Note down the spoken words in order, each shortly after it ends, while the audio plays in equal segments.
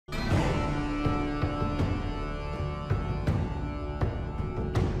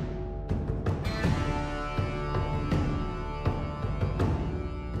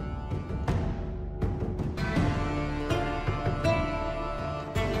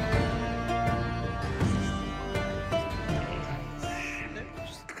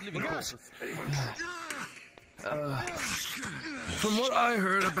us. From what I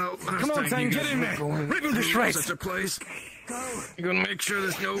heard about come on, Tang, get in there. Rip him to shreds. Such a place. You're gonna make sure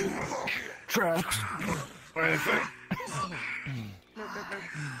there's no traps or anything.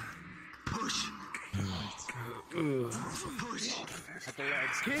 Push. At the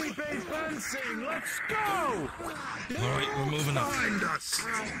legs. Keep advancing. Let's go. All right, we're moving up. Find us.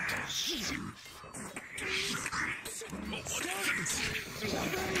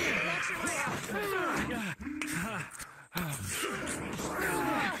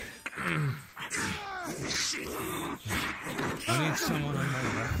 I need someone on my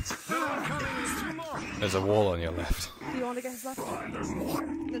left. There's a wall on your left. Do you want to get his left?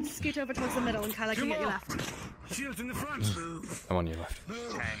 Then scoot over towards the middle and Kyler can get your left. Shield in the front. I'm on your left.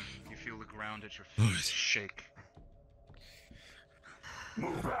 Tang, you feel the ground at your feet shake.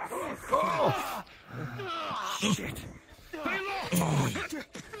 Oh! Shit.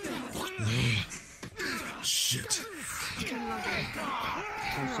 Shit.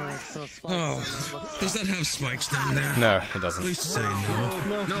 Oh, does that have spikes down there? No, it doesn't. Please say no.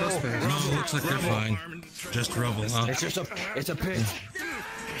 No, looks like they're fine. Just rubble, huh? It's a pit.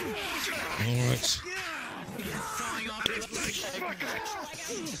 All right. I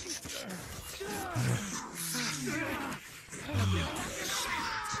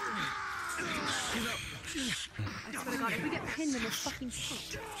swear to God, if we get pinned in this fucking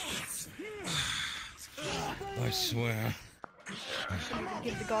shit. I swear.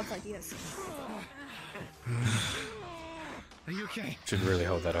 Give the gods ideas. Are you okay? Should really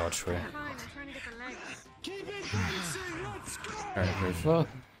hold that archway. I'm trying to get the legs. Keep it dancing. Let's go. Alright, very far.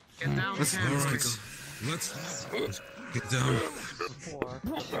 Get down. Alright. Let's get down.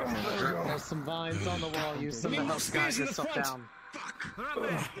 There's some vines on the wall. Use some to help guide yourself down.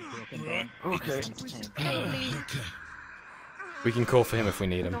 Okay. We can call for him if we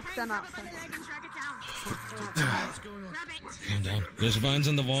need him. Knock them out. Calm down. There's vines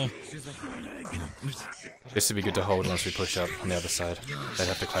on the wall. This would be good to hold once we push up on the other side. They'd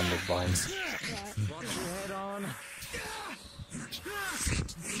have to climb the vines. Head on.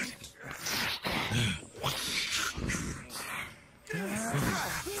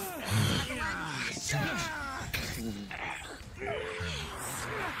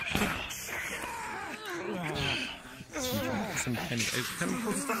 Some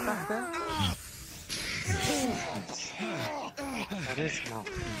chemical stuff back there? That is not.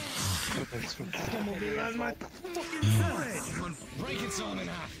 Break its arm in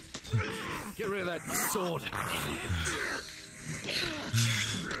half. Get rid of that sword.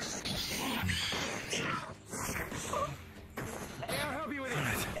 I'll help you with it.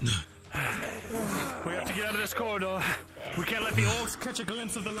 We have to get out of this corridor. We can't let the orcs catch a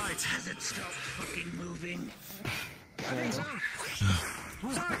glimpse of the light. Stop fucking moving.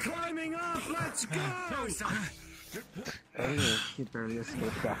 Start climbing up. Let's go. He barely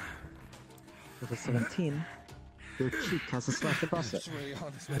escaped that. With a 17, your cheek has a slash across it.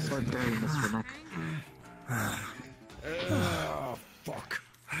 The sword barely missed your neck. Oh, fuck.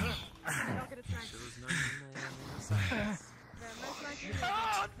 Oh,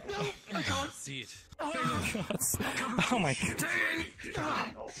 no! I can't see it. Oh my god.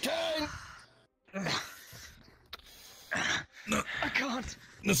 No. I can't.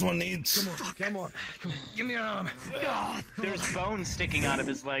 This one needs. Come on. Give me your arm. There's bones sticking out of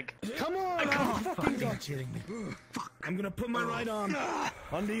his leg. Come on. I can't. Fucking God, kidding me. Fuck. I'm gonna put my right arm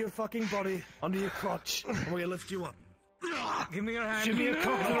under your fucking body, under your crotch, and we're gonna lift you up. Give me your hand. Give me a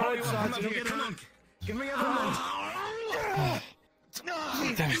cup to the right side. So come on. Give me your hand.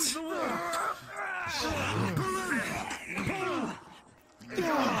 Damn it.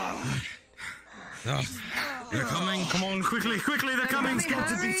 Oh, they're coming. Come on, quickly, they're coming. It's got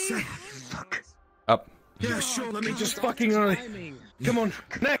to be safe. Fuck. Up. Yeah, sure, let me just fucking hurry. Come on,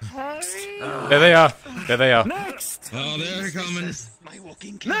 next. There they are. There they are. Next. Oh, they're coming.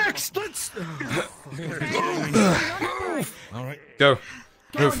 Next, let's. All right. Go.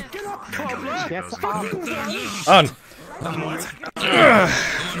 Move. Get up, cobbler. Yes, up. On.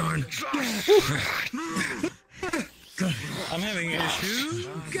 I'm having issues.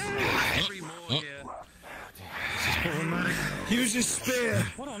 Use your spear.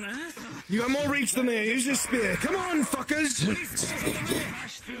 What on earth? You got more reach than me. Use your spear. Come on, fuckers.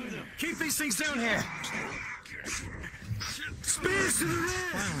 Keep these things down here. Spears to the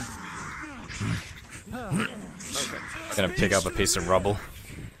rear. Gonna pick up a piece of rubble.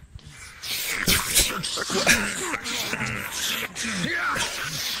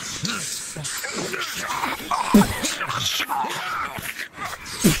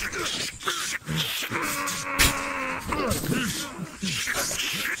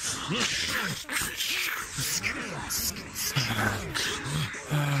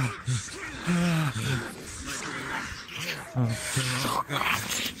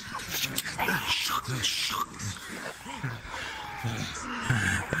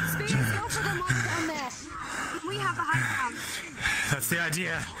 Speed, go for the monster down there. We have the high ground. That's the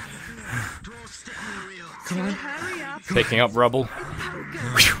idea. Come on. Hurry up. Picking up rubble.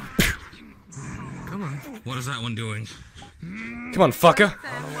 Come on. What is that one doing? Come on, fucker.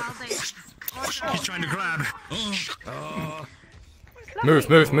 He's trying to grab. Move,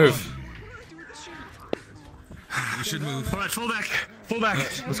 move, move. We should move. Alright, fall back. Fall back.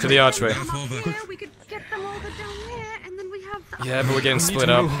 Let's go to the archway. Fall back. Here, we could get them over down here, and then we have the... Yeah, but we're getting split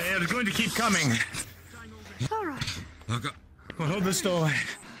up. They're going to keep coming. Alright. Okay. We'll hold this doorway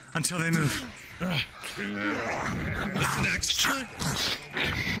until they move. Next.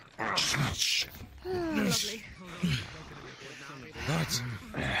 Lovely. What?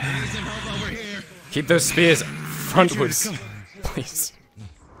 Need some help over here. Keep those spears frontwards, please.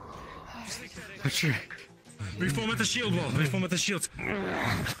 Sure. Reform at the shield wall. Reform at the shield.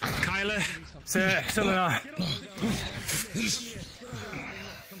 Kyler, still in our.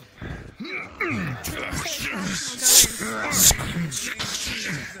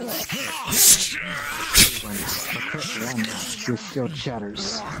 Your shield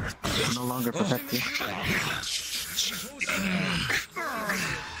shatters. No longer protect you.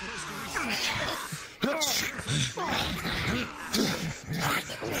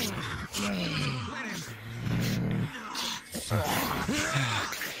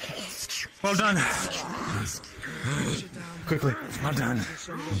 Well done. Quickly. Well done.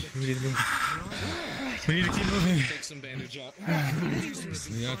 We need to move. We need to keep moving.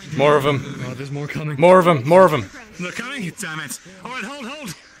 More of them. Oh, there's more coming. More of them. More of them. They're coming. Damn it. All right, hold.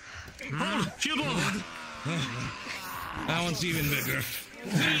 Hold. Shield wall. That one's even bigger.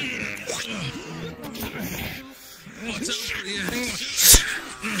 What's over here?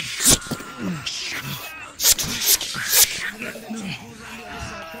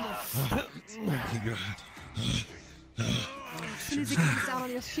 As soon as he comes down on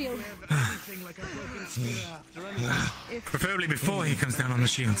your shield. Preferably before he comes down on the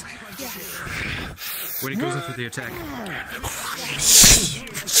shield. When he goes in for the attack.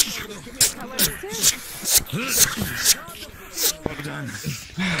 Well done.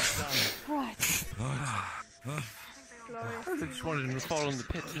 Right. I just wanted him to fall in the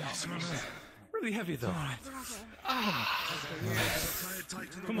pit. Really heavy though.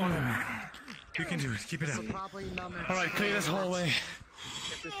 Come on. You can do it. Keep it up. All right, clear this hallway.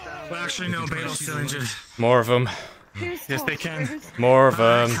 Well, actually, no. Beetle's still injured. More of them. Yes, they can. More of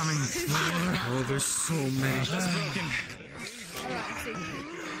them. Coming. Oh, there's so many.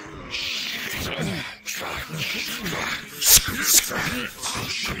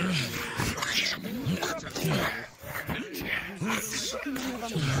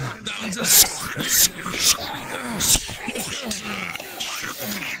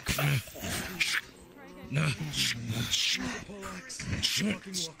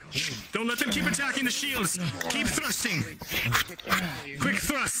 Don't let them keep attacking the shields. Keep thrusting. Quick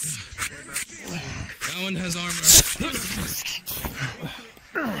thrusts. That one has armor.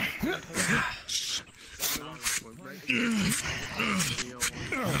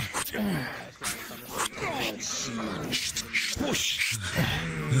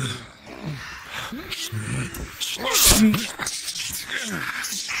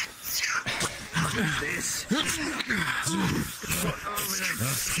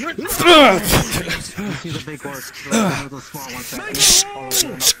 You see the big orcs, the small ones that all over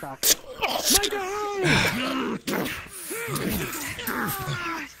the back.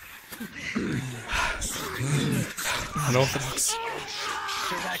 Unorthodox.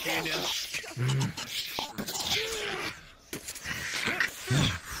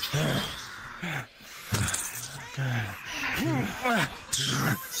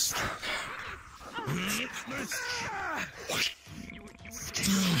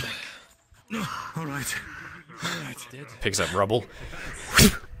 All right. Picks up rubble.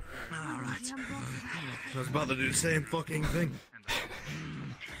 All right. I was about to do the same fucking thing.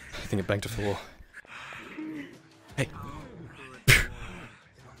 I think it banged a floor. Hey.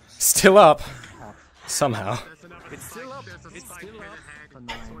 Still up. Somehow. It's still up. It's still up.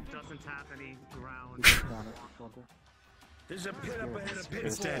 Doesn't have any ground. There's a pit up ahead. A pit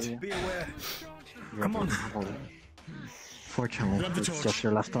is dead. Be aware. Come on. Fortunately, it's just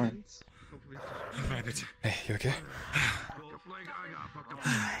your left arm. Grab it. Hey, you okay?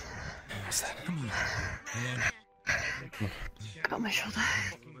 What's that? Come on. Got my shoulder.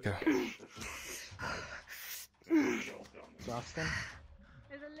 Go. Austin?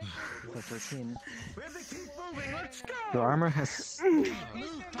 For 13. Your armor has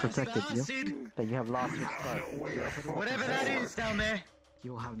protected you, but you have lost your scarf. Whatever that is down there,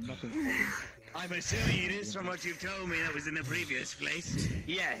 You will have nothing for me. I'm assuming it is from what you've told me that was in the previous place.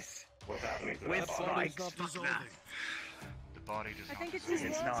 Yes. With spikes. Fuck that. The body does I not. think it's his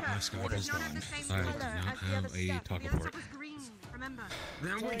water. This guy does Not not. have the same I do color not as the have other a stuff. taco The other port. stuff was green. Remember?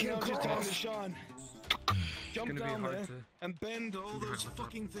 Then we can cross the Sean. Jump down there to... and bend all those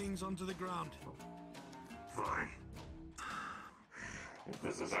fucking things onto the ground. Fine.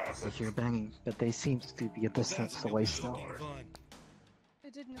 This is I acid. hear banging, but they seem to be a distance away still. Fine.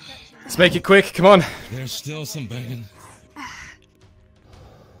 It didn't affect you. Let's make it quick, come on. There's still some banging.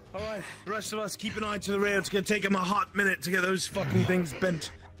 Alright, the rest of us keep an eye to the rear. It's gonna take him a hot minute to get those fucking things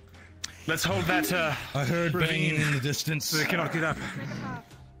bent. Let's hold that, I heard banging in the distance. so they cannot get up.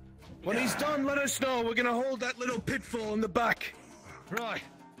 When he's done, let us know. We're gonna hold that little pitfall in the back. Right.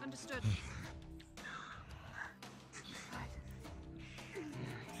 Understood.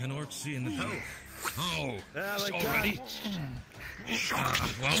 Can orcs see in the dark? Oh, There they already?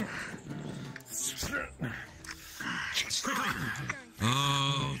 Well. Quickly.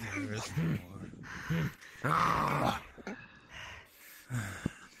 Oh, there is more.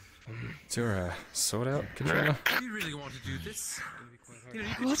 Is your sword out, Katrina? Do you really want to do this? You know,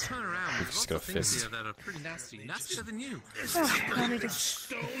 you can just turn around. We've just got a fist. That are pretty nasty. Nastier than you. Let me just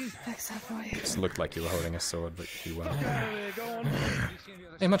fix that for you. It looked like you were holding a sword, but you weren't. Go on.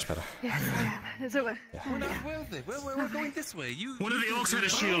 Hey, much better. Yes, I am. Is it? We're not wealthy. We're going this way. You. One of the orcs had a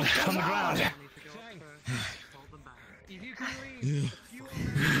shield on the ground.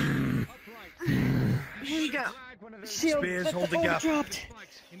 Here you go. Shield. Spears, hold the all gap. dropped.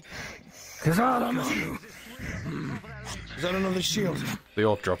 Is that another shield? The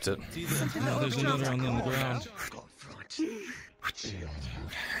orc dropped it. No, there's another one on the ground.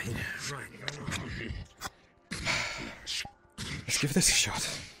 Let's give this a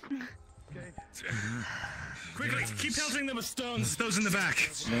shot. Quickly, keep pelting them with stones. Those in the back.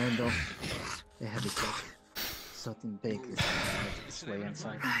 Mirandel, they have a cake. Something big is making its way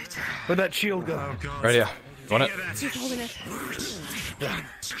inside. Where'd that shield go? Right here. Want it? He's holding it.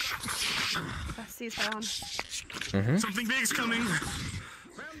 That's ceasefire on. Something big's coming.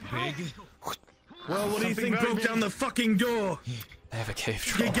 Big. Well, what do you think broke down the fucking door? They have a cave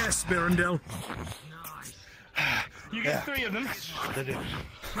You troll. guessed, Mirandel. You get 3 of them. They do.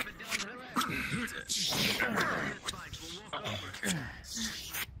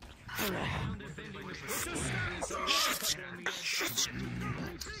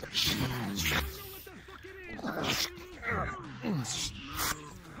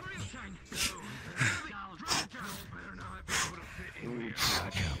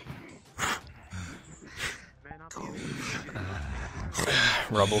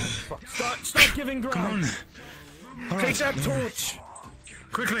 Rubble. Start giving ground. Take that torch.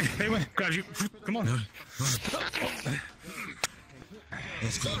 Quickly. Hey, wait. Grab you. Come on.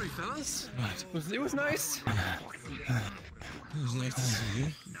 Sorry, fellas. It was nice. It was nice to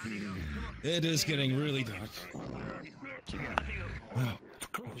see you. It is getting really dark. There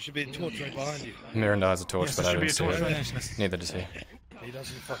should be a torch right behind you. Miranda has a torch, Yes, but there I should be didn't a see torch it. right next. Neither does he. He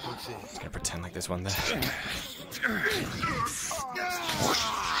doesn't fucking see it. He's gonna pretend like there's one there.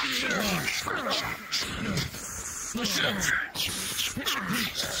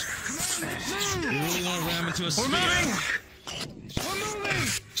 You really want to ram into a We're spear? moving! We're moving!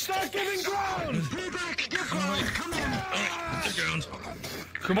 Start giving ground! Pull back! Give ground! Come on! The ground.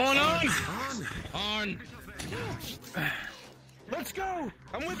 Come on. On. Let's go!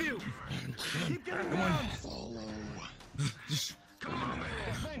 I'm with you! Keep giving ground! Come on.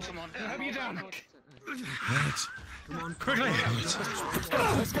 Have you down? Right. Come on, Quickly.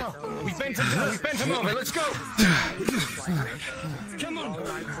 let's go! We bent him over. Let's go. Come on!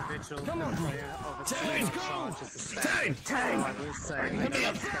 Come on! Let's go! Tang!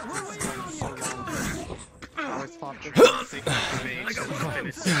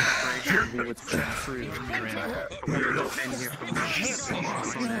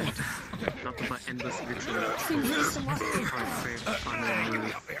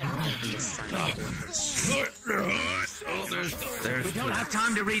 We don't have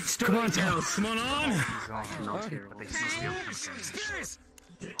time to read storytells. Come on.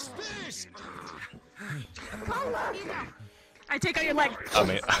 I take out your leg. I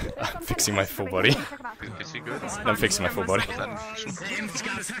mean, I'm fixing my full body. Is he good? I'm fixing my full body. He's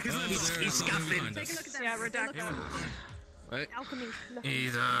got he's scuffling. Yeah, redacted. Right. Alchemy. Look.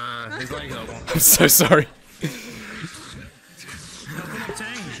 He's laying up. I'm so sorry.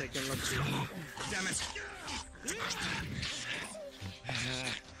 Damn it.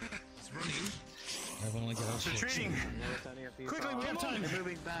 I wanna get out. Retreating. Quickly, we have time. They're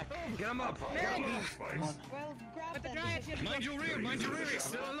moving back. Get him up. Well, grab them. Mind your rear, mind your rear. He's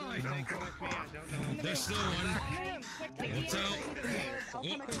still alive. There's still one. Watch out.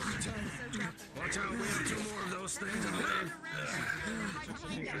 Watch out, we have 2 more of those things, I believe.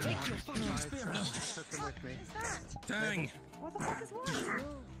 Take your fucking spear. Dang. What the fuck is what?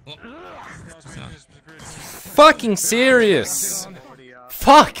 Fucking serious!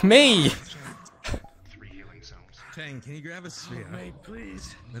 Fuck me! 3 healing zones. Tang, can you grab a spear? Mate,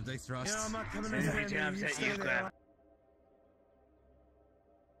 please. If they thrust. Yeah, I'm not coming in there. You stay there.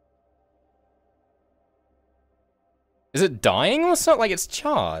 Is it dying or something? Like it's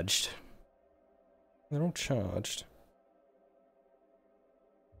charged. They're all charged.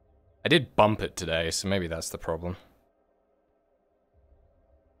 I did bump it today, so maybe that's the problem.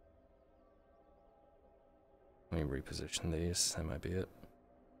 Let me reposition these, that might be it.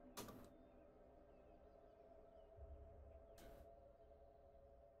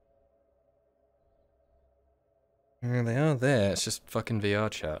 Yeah, they are there, it's just fucking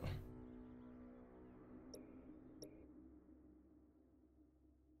VRChat.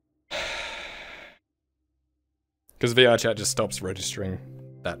 Because VRChat just stops registering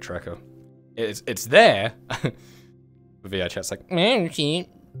that tracker. It's there. VRChat's like, fuck,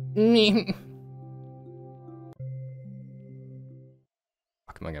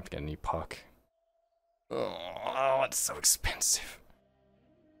 am I gonna have to get a new puck? Oh, it's so expensive.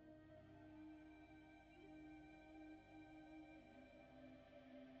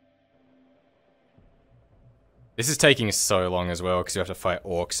 This is taking so long as well because you have to fight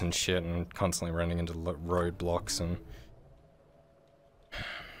orcs and shit and constantly running into roadblocks and...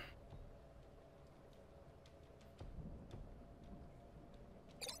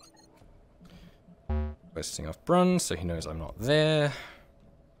 Questing off Brun so he knows I'm not there.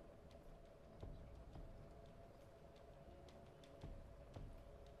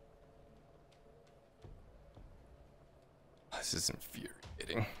 This is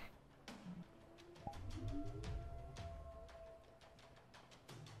infuriating.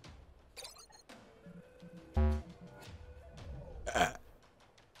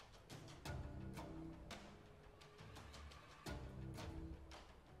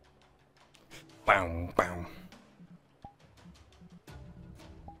 Bow, bow.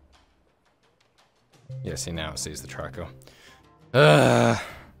 Yeah, see now it sees the tracker.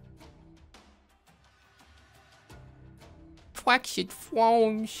 Wax it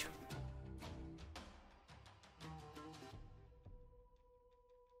phones.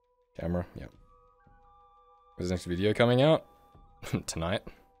 Camera, yep. When's the next video coming out? Tonight.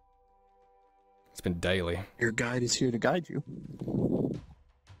 It's been daily. Your guide is here to guide you.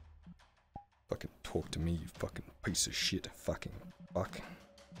 Fucking talk to me, you fucking piece of shit. Fucking fuck.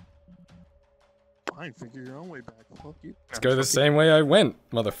 Fine, figure your own way back. Fuck you. Let's go the same way I went,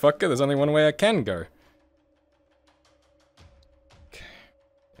 motherfucker. There's only one way I can go. Okay.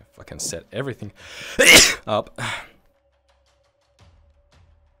 Yeah, fucking set everything up.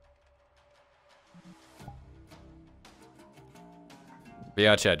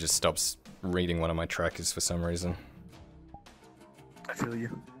 VRChat just stops reading one of my trackers for some reason. I feel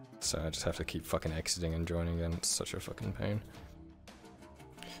you. So I just have to keep fucking exiting and joining again. It's such a fucking pain.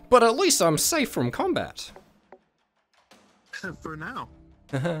 But at least I'm safe from combat. For now.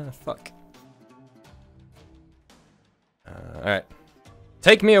 Fuck. Alright.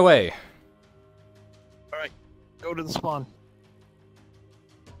 Take me away. Alright, go to the spawn.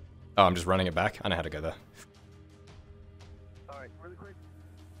 Oh, I'm just running it back? I know how to go there. Alright, really quick.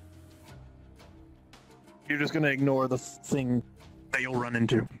 You're just gonna ignore the thing that you'll run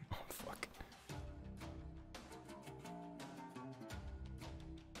into. Oh, fuck.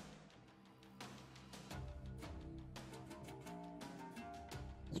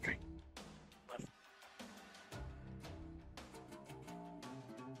 Straight. Left.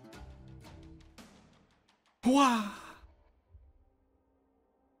 Wow.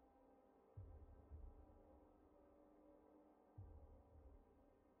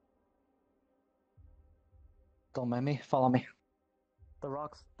 Don't mind me, follow me. The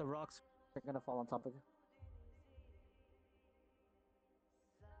rocks are gonna fall on top of you.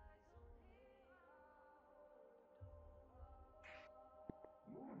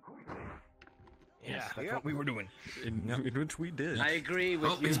 Yeah, that's what we were doing. In which we did. I agree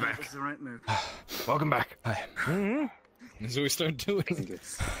with you. He's back. That was the right move. Welcome back. Hi. That's what we start doing.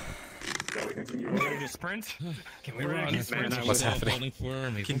 Ready to sprint? Can we run? What's happening?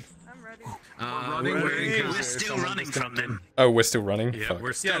 I'm ready. We're still running from them. Oh, we're still running? Yeah, Fuck.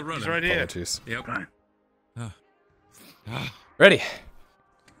 we're still running. He's right here. Apologies. Yep. Ready.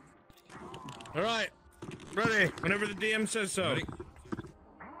 All right. Ready, whenever the DM says so. Ready?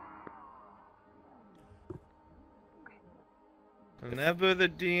 Whenever the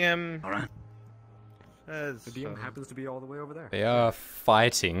DM says The DM happens to be all the way over there. They are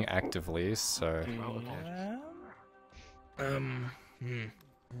fighting actively, so.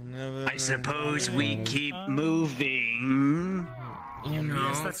 I suppose we keep moving.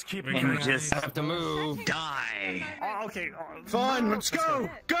 Yes, let's keep it And going. just Have to move. die. Oh, okay, fine, let's go!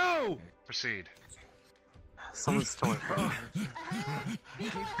 Go! Proceed. Someone's toy.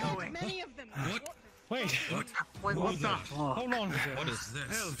 Keep going. Many of them. What? Wait, What? Wait, what the? hold on. What is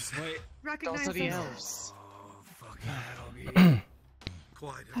this? Elves, wait. Recognize Those are the them. elves.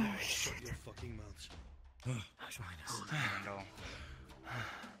 Quiet, everyone. Shut your fucking mouths. Randall.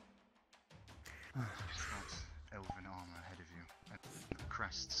 Just got elven armor ahead of you. At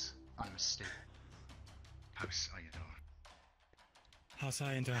crests. I'm a stick. House Ayadar. House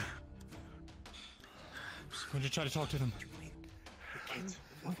Iandar. Going to try to talk to them. The kids,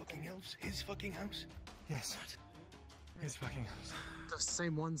 the fucking elves, his fucking house? Yes. His fucking house. The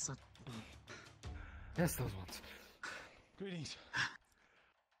same ones that. Yes, those ones. Greetings.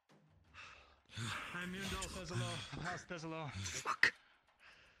 I'm Mundal Thezalor, House Thezalor. Fuck.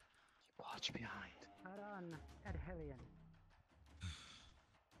 Watch behind.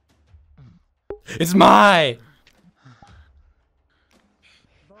 It's my.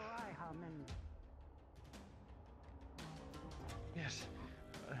 Yes.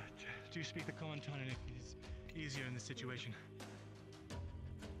 Do you speak the common tongue and it is easier in this situation?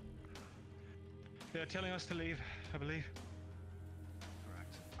 They're telling us to leave, I believe.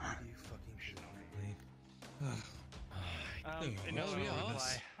 Correct. You fucking should In Elven, Elven, I'll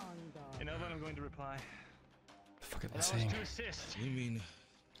yes. reply. In Elven, I'm going to reply. The fuck are they Allow us saying? to assist. You mean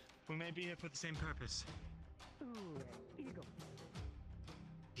We may be here for the same purpose.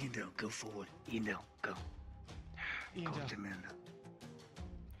 Indo, go forward. Indo, go. Go Iandar. to Miranda.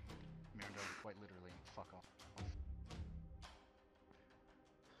 Miranda, quite literally, fuck off.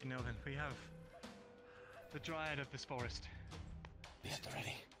 In Elven, we have the Dryad of this forest. Be at the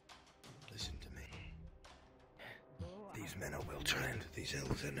ready. Listen to me. These men are well trained. These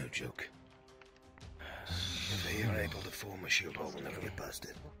elves are no joke. If they are able to form a shield wall, we'll never get past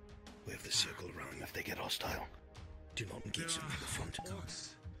it. We have the circle around them if they get hostile. Do not engage them from the front.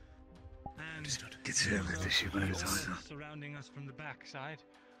 Understood. Conservative issue, but it's either. Surrounding us from the back side.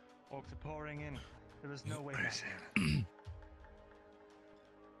 Orcs are pouring in. There is no way Where back. is it?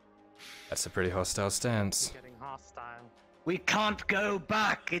 That's a pretty hostile stance. Getting hostile. We can't go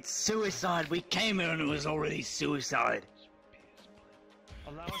back. It's suicide. We came here and it was already suicide.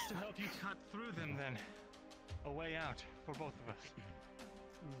 Allow us to help you cut through them then. A way out for both of us.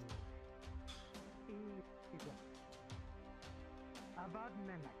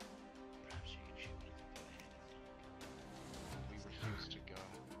 Perhaps you can shoot me through the head. We refuse to go.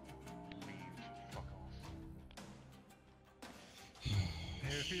 Leave. Fuck off.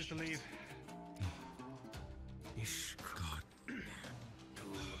 They refuse to leave. God?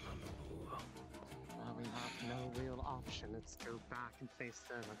 We have no real option. It's go back and face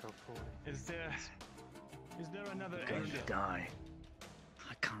them or go forward. Is there another I'm going to exit? die.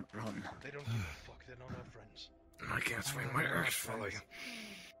 I can't run. They don't give a fuck. They're not our friends. I can't swing my axe, follow you.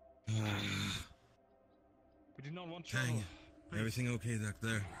 We do not want trouble. Tang, everything okay back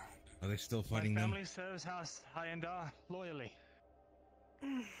there? Are they still My fighting them? family serves House Iandar loyally.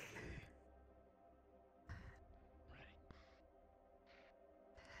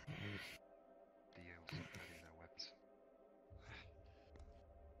 The elves ready their weapons.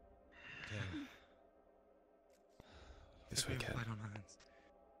 Tang, This way, kid. Fight on our hands.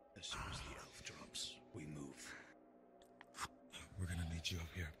 As soon as the elf drops, we move. we're gonna need you up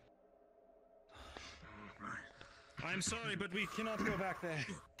here. I'm sorry, but we cannot go back there.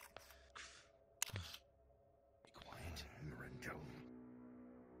 Be quiet, Miranda.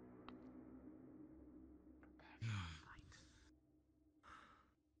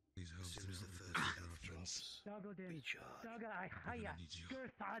 Please help. As soon as the first elf drops, we charge. We're gonna need you.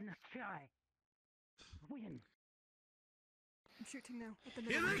 I'm shooting now. At the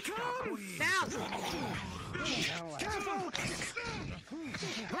Here middle. they come! Now! Careful!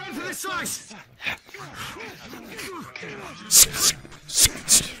 Run for the slice!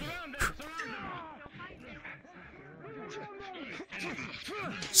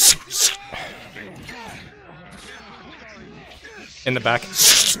 In the back.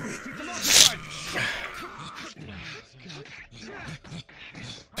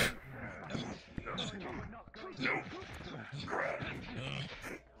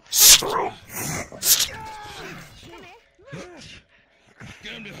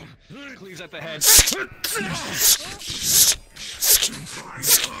 Get him down. Please, at the head.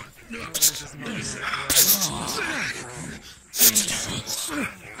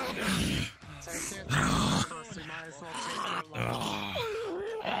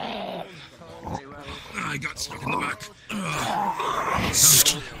 I got stuck in the back.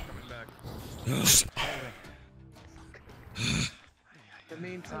 In the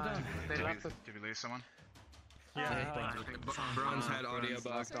meantime, they left the... Did we lose someone? Yeah, Bronze had audio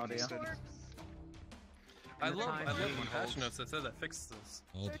box. I love the patch notes that said that fixed this.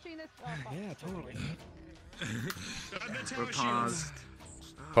 13 is Yeah, totally. We're paused.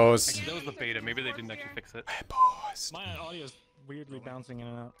 Pause. Actually, that was the beta. Maybe they didn't actually fix it. Paused. My audio's weirdly bouncing in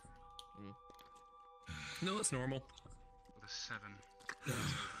and out. No, it's normal. With a 7, they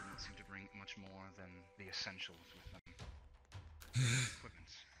don't seem to bring much more than the essentials with them.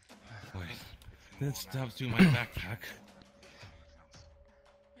 Equipment. Wait, that stops doing my backpack.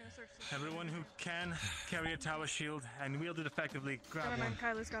 Everyone who can carry a tower shield and wield it effectively, grab Never one. mind,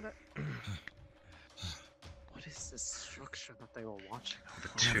 Kyler's got it. What is this structure that they were watching? The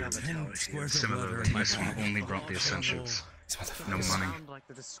 2 similar, this one only brought the essentials. No money.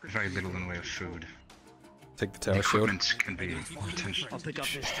 Very little in the way of food. Take the tower shield. Equipment can be potential. I'll pick up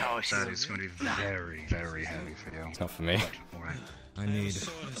this tower shield. That is going to be very, very heavy for you. It's not for me. Alright. I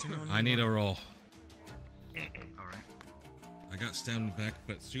need a roll. Alright. I got stabbed in the back,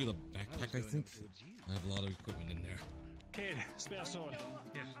 but through the backpack, I think. I have a lot of equipment in there. Kid, spare sword.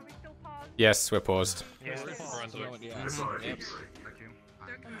 Yes. Are we still paused? Yes, we're paused. Yes. Thank you. I'm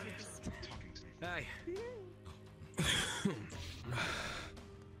talking to you. Hey.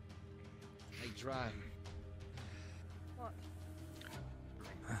 Hey, drive. What?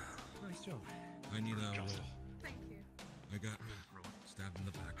 Nice job. I need a roll. Thank you. I got stabbed in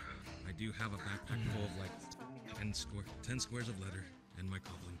the back. I do have a backpack full of like 10 squares of leather and my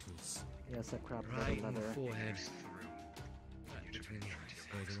cobbling tools. Yes, that crap Right in the leather. forehead. Between the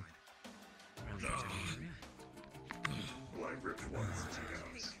eyes.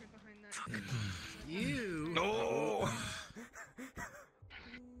 You. No.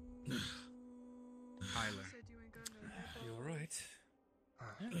 Kyler. You alright?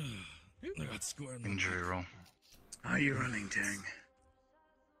 I got square in the Injury roll. Are you running, Tang?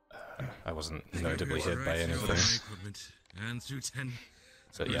 I wasn't notably hit by anything. equipment and through 10.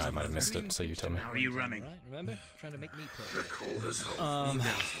 So yeah, I might have missed it, so you tell me. How are you running? Right, remember? Trying to make me play.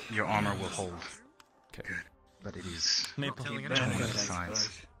 Your armor will hold, Okay. but it is Maple. on the sides.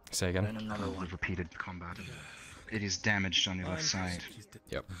 Say again. Another one. Repeated combat. It is damaged on your left side.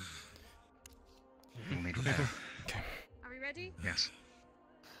 Yep. You'll need repair. Are we ready? Yes.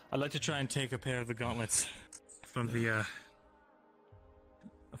 I'd like to try and take a pair of the gauntlets from the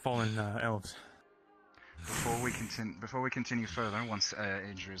fallen elves. Before we continue further, once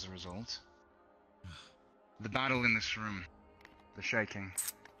injury is a result, the battle in this room, the shaking,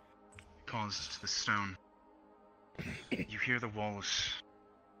 caused the stone. You hear the walls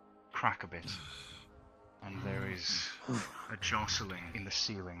crack a bit, and there is a jostling in the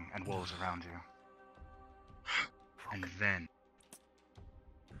ceiling and walls around you. And then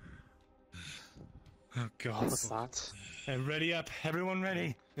Oh god. What's that? And ready up. Everyone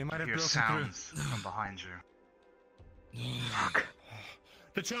ready. They might have hear broken sounds from behind you. Fuck.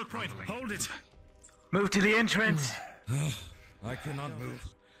 The choke point. Hold it. Move to the entrance. I cannot move.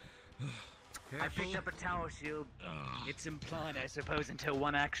 I picked up a tower shield. It's implied, I suppose, until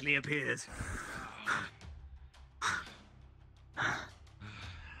one actually appears.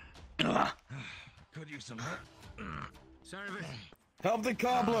 Could use some help. Service. Help the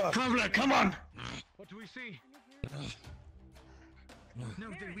cobbler! Cobbler, come on! What do we see?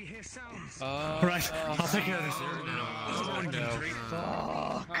 No, did we hear sounds? Right. I'll take care of this.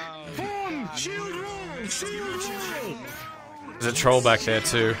 Form! Shield roll! Shield roll! There's a troll back there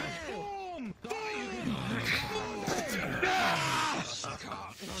too.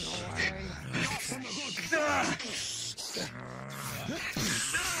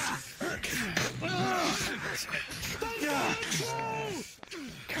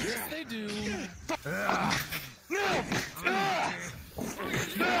 Yes, they do.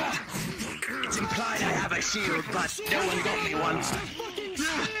 It's implied I have a shield, but no one got me one.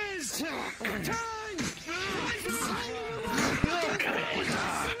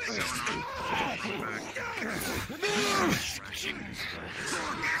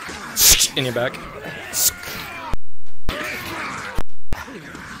 In your back.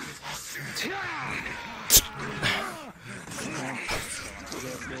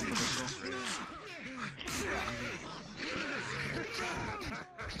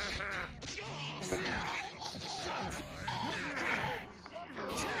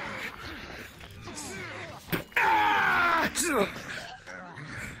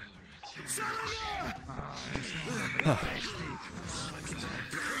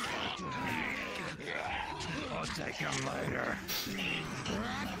 take him later.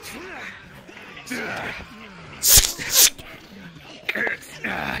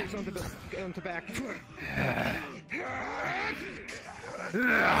 Get on to back.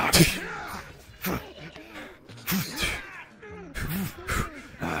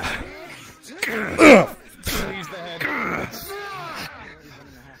 Use the head.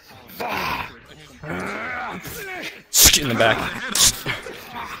 In the back.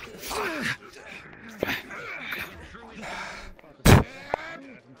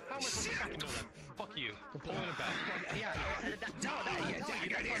 Fuck you. I'm pulling it back.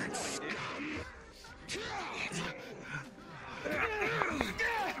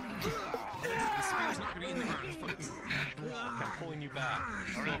 The spear's not gonna be in the ground. I'm pulling you back.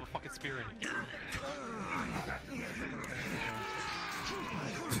 I don't have a fucking spear in you.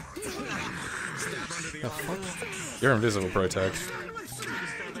 The fuck? You're invisible, Protag.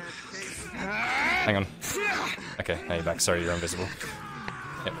 Hang on. Okay, now you're back. Sorry, you're invisible.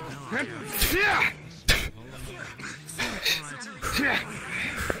 Yep.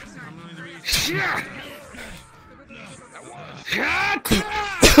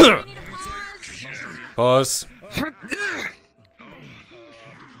 Pause.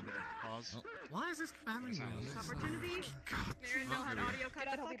 Why is this happening? Opportunity. Marin Mill had audio cut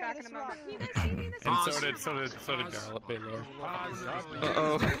out. He'll be back in a moment. And so did Garlet Baylor.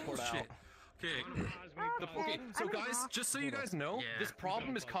 Uh-oh. Shit. Okay, so guys, just so you guys know, this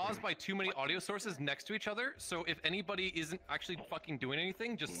problem is caused by too many audio sources next to each other, so if anybody isn't actually fucking doing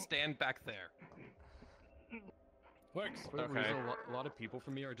anything, just stand back there. Works. Okay. A lot of people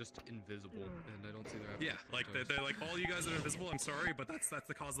from me are just invisible, and I don't see their. Yeah, like they're like, all you guys are invisible. I'm sorry, but that's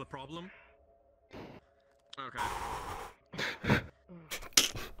the cause of the problem. Okay.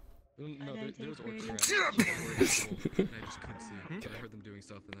 No, there's orcs around. And I just couldn't see them. I heard them doing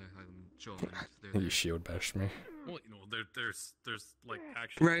stuff, and I had them chill. You shield bashed me. Well, you know, there's like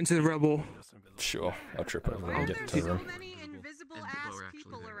actually right into the rubble. Sure, I'll trip over and get to the room. So many invisible ass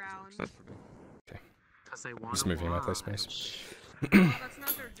people around. Okay. Just moving my play space. That's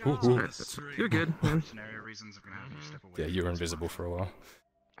not their job. You're good. Scenario reasons are gonna have you step away. Yeah, you were invisible for a while.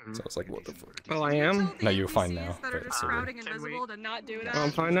 So I was like, what the fuck? Oh, I am? No, you're fine now. That are just sprouting invisible to not do that. Oh,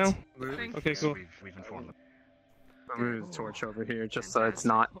 I'm fine now? Thank Okay, cool. We've informed them. I'm moving the torch over here just so it's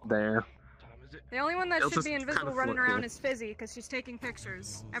not there. The only one that It'll should just be invisible kinda running float around here. is Fizzy, because she's taking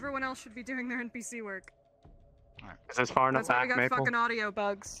pictures. Everyone else should be doing their NPC work. Is this far enough That's why back, we got Maple? fucking audio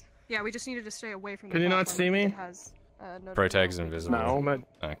bugs. Yeah, we just needed to stay away from the Can you not platform see me? that has, Protag's invisible. No, but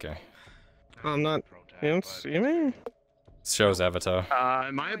Okay. I'm not. You don't see me? Shows avatar.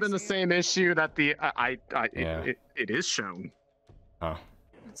 It might have been the same issue that the Yeah. it is shown. Oh.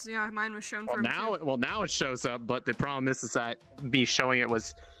 Yeah, mine was shown Well for now, now it shows up, but the problem is that me showing it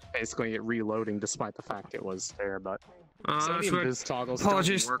was basically it reloading, despite the fact it was there. But some of the that's invis toggles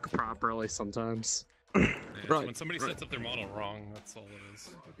Apologies. don't work properly sometimes. Yeah, Right. When somebody sets up their model wrong, that's all it is.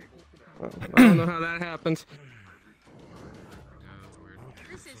 I don't know how that happens.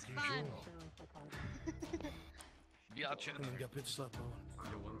 This is fun. Gotcha.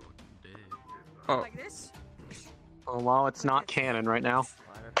 Oh. Like this? Oh, well, it's not canon right now.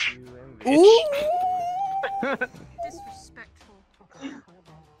 Ooh! Disrespectful.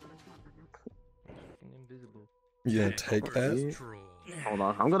 Yeah, take that. Hold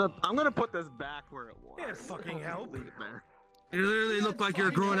on, I'm gonna put this back where it was. Yeah, fucking help. Leave it there. You literally look like you're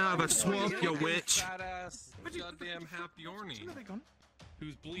growing out of a swamp, you witch. Badass goddamn happy Orny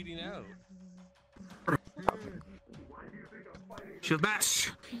who's bleeding out. Shield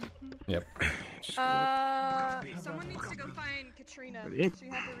bash. Yep. Someone needs to go find Katrina. She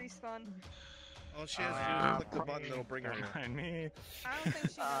had to respawn. All she has to do is click the button that'll bring her in. Behind me. I don't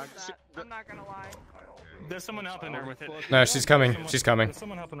think she knows that. I'm not gonna lie. There's someone helping her with it. No, she's coming. She's coming. There's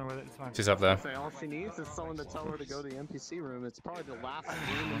someone helping her with it. It's fine. She's up there. Say all she needs is someone to tell her to go to the NPC room. It's probably the last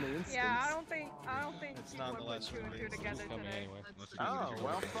room in the instance. Yeah, I don't think people not are the putting last two and one. two together coming today. anyway. Oh,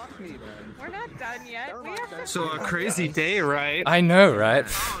 well, fuck me then. We're not done yet. We have to. So a crazy day, right? I know, right?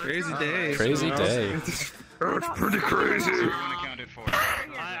 Crazy day. Crazy day. That's pretty crazy. Everyone accounted for.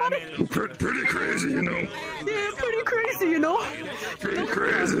 Pretty crazy, you know. Yeah, pretty crazy, you know. Pretty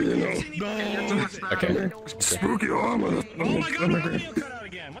crazy, you know. Okay. Spooky armor. Oh my god, my audio cut out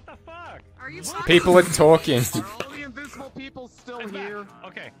again. What the fuck? Are you? People are talking. Are all the invisible people still It's here? back.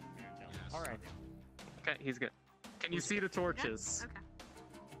 Okay. Alright. Okay, he's good. Can you see the torches?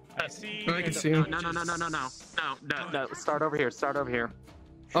 Okay. I see. I can see him. No. Start over here. Start over here.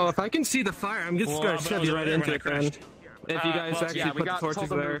 Oh, if I can see the fire, I'm just gonna shove you right into it, then. If you guys actually yeah, put the torches told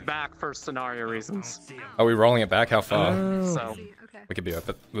them to there. move back for scenario reasons. Are we rolling it back? How far? So We could be up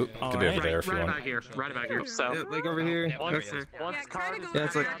at. We could be over there if you right want. about here. Right about here. So Yeah, like over here. once Kind of Yeah,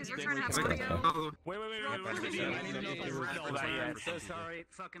 it's like. Wait. I'm so sorry.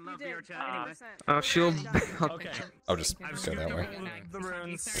 Fucking love VRChat. Anyway. Oh, shield. Okay. I'll just go that way. The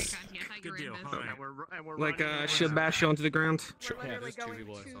runes. Good deal. All right. Like shield bash you onto the ground. Sure. We're literally going to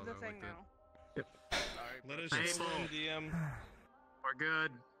the thing now. Let us inform DM. We're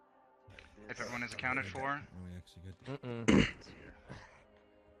good. If everyone is accounted for,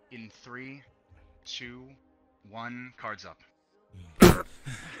 in 3, 2, 1, cards up.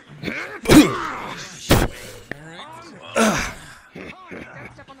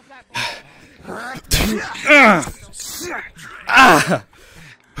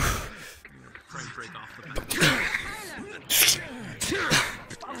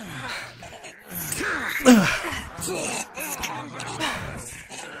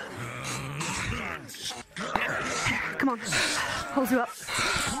 Come on. Holds you up.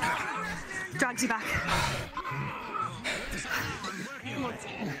 Drags you back.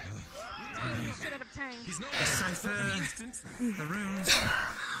 The runes.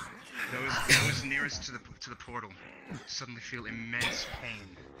 Those nearest to the portal suddenly feel immense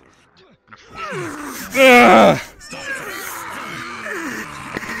pain. And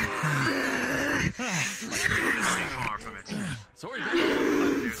far from it. Sorry,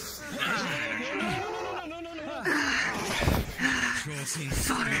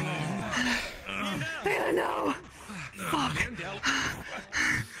 No.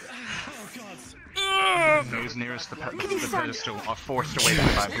 Those nearest the pedestal are forced away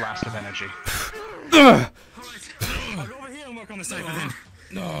by a blast of energy. I'll go over here and work on the cipher then.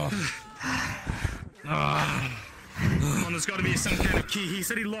 Come on, there's got to be some kind of key. He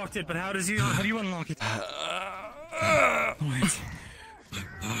said he locked it, but how do you unlock it? Wait.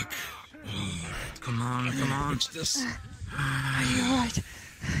 Come on. What's this? Are you alright?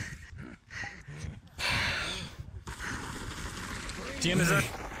 DM, is that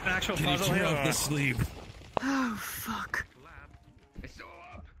an actual puzzle here? Off the sleep. Oh, fuck.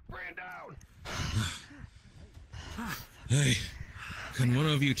 Hey, can one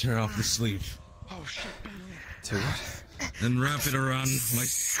of you tear off the sleeve? Oh, shit. To what? And wrap it around my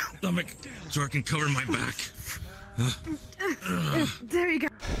stomach so I can cover my back. There you go.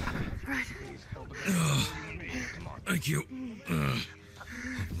 Right. Thank you.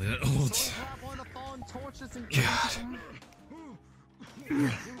 Hopefully that holds. God.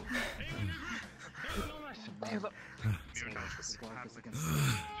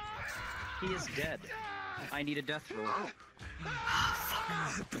 He is dead. I need a death roll.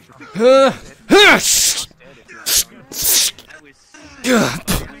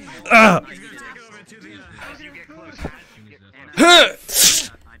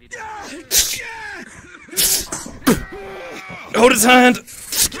 Hold his hand.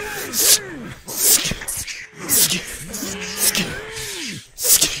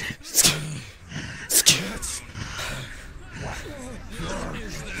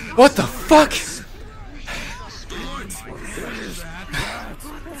 What the fuck?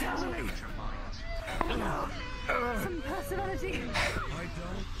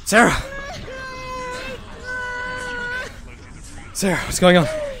 Sarah! Sarah, what's going on?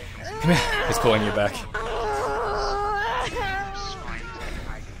 Come here. He's pulling you back.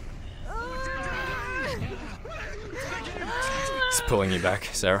 He's pulling you back,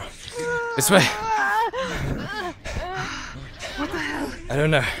 Sarah. This way. What the hell? I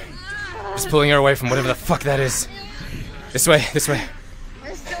don't know. Just pulling her away from whatever the fuck that is. This way, this way.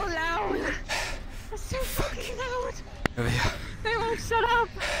 They're so loud. They're so fucking loud. Over here. They won't shut up.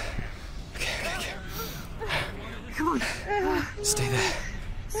 Okay. Come on. Stay there.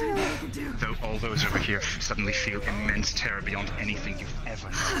 Though all those over here suddenly feel immense terror beyond anything you've ever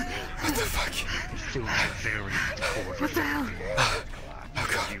known. What the fuck? It fills your very core. What the hell? Oh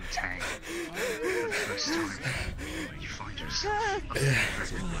god. You, Tang. For the first time, you find yourself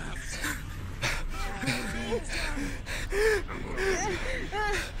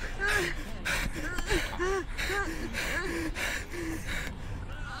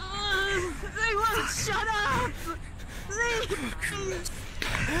They won't shut up. Please.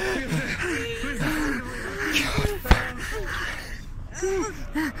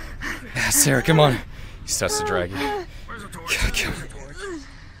 Sarah, come on. He starts to drag you. Kill him.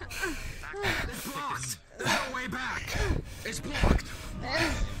 It's blocked. There's no way back. It's blocked.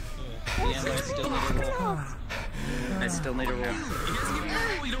 I still need a roll. He doesn't give you a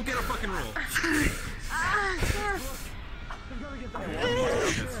roll, you don't get a fucking roll.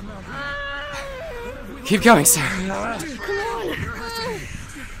 Keep going, Sarah. Come on!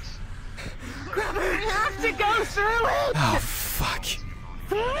 Grab her! I have to go through it! Oh, fuck.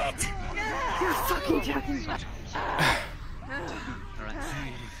 Through it? You're fucking joking.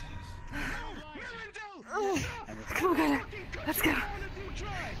 Come on, Kyler. Let's go.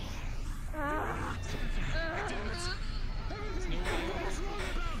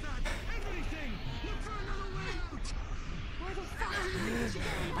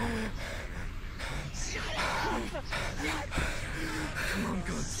 Come on,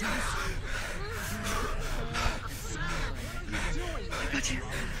 God. I got you.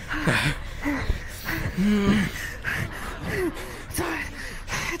 It's alright.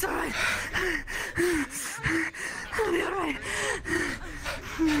 It's alright. I'll be alright.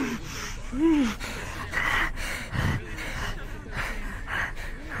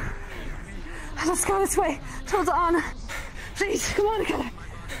 Let's go this way, towards Anna. Please, come on, Kyler.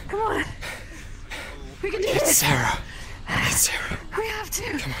 Come on. We can do It's this. Sarah. It's Sarah. We have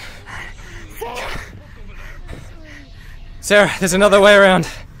to. Come on. Sarah. Sarah, there's another way around.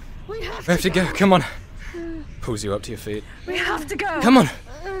 We have to go. Come on. Pulls you up to your feet. We have to go. Come on.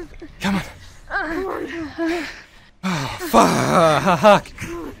 Come on. Come on. Oh, fuck.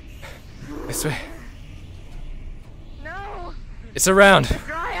 This way. No. It's around.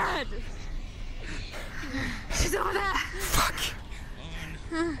 Dryad. She's over there. Fuck.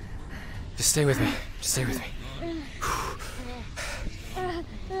 Just stay with me. Just stay with me.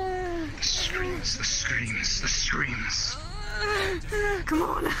 The screams, the screams, the screams. Come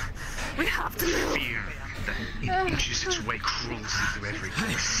on. We have to move. Fear that inches its way crawls into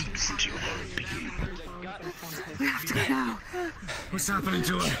everything, seeps into your whole being. We have to go now. What's happening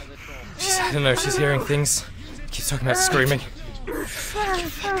to her? I don't know, she's hearing things. Keeps talking about screaming.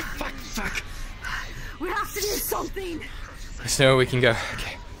 Fuck. We have to do something. There's nowhere we can go.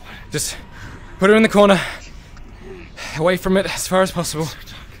 Okay. Just put her in the corner. Away from it as far as possible.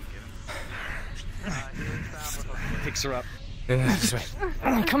 Picks her up. This way.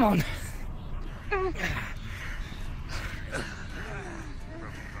 Come on. And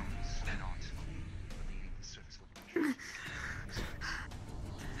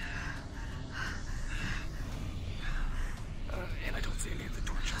I don't see any of the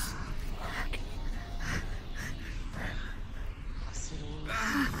torches.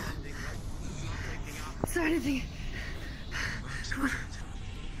 Is there anything? Come on.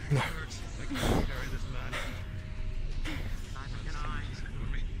 No.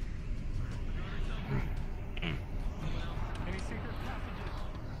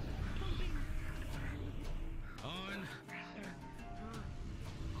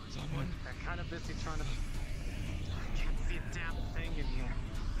 They're kind of busy trying to. I can't see a damn thing in here.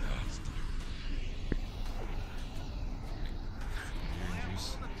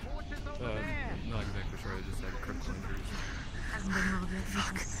 Not exactly sure. I just had critical injuries. Hasn't been rolled yet.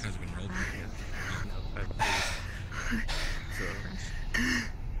 Fuck. Hasn't been rolled yet.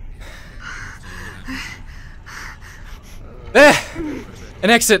 There! An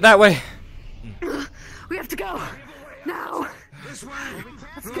exit that way. We have to go. Now. This way.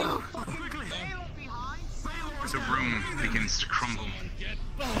 Let's go. The room begins to crumble.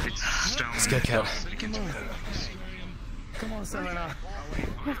 Its stone Let's go, Cal. begin to collapse. Come on, Selena. We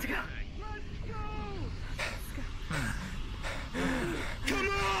have to go. Come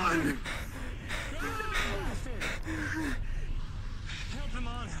on! Help him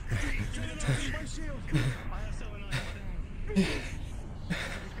on.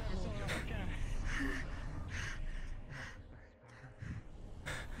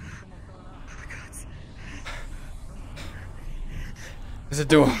 There's a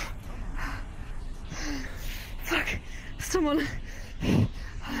door. Fuck. Someone.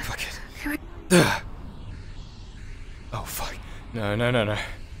 Fuck it. Ugh. Oh, fuck. No. No.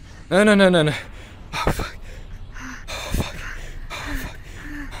 Oh, fuck. Oh, fuck. Oh, fuck.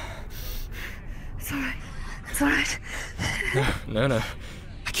 It's alright. It's alright. No.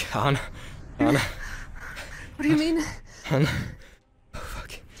 I can't. Anna. What do you mean? Anna. Oh,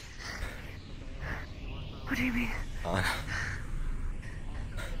 fuck. What do you mean? Anna.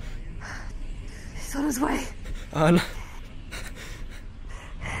 He's on his way. Anna.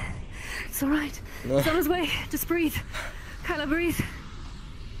 It's alright. No. He's on his way. Just breathe. Kyler, breathe.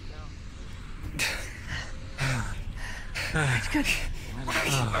 Right, good.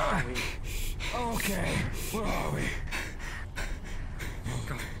 Okay, where are we?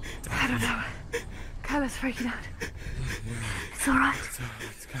 I don't know. Kyler's freaking out. It's alright.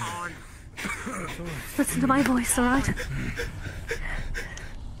 Listen to my voice, alright?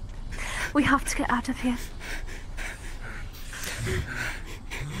 We have to get out of here.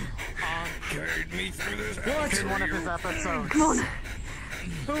 carried me through this. What? In one of his episodes. Come on.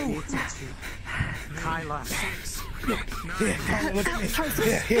 Who? Kyler.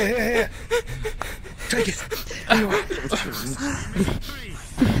 Here. Take it.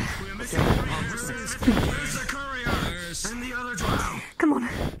 Where's the courier? And the other Drow? Come on.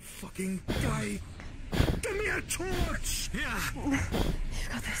 Fucking guy. Give me a torch. Yeah. You've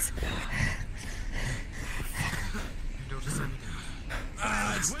got this.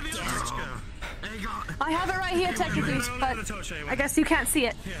 Where the other torch go? Hey, I have it right here, technically, but I guess you can't see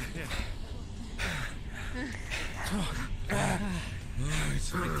it.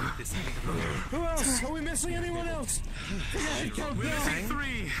 Who else? Are we missing anyone else? We're missing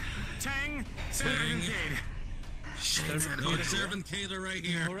 3. Tang, Servant, and Cade. Servant Cade are right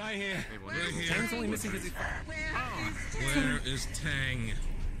here. Right here. Right here. Tang's only missing because he's... Where is Tang?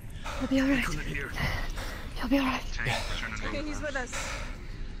 You'll be alright. You'll be alright. Okay, he's with us.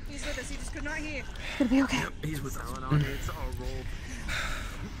 He's with us. He just could not hear. It's gonna be okay. Yep, he's with us. It's all rolled.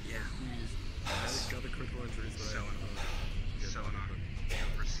 Yeah. I got the critical injuries, but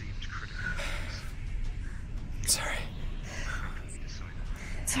You've received critical injuries. Sorry.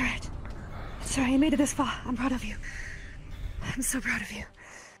 It's alright. It's alright. You made it this far. I'm proud of you. I'm so proud of you.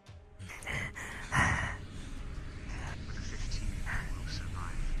 With a 15, you will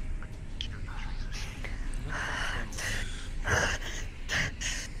survive, but your injuries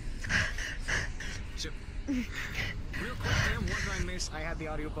Real quick, Dan, what did I miss? I had the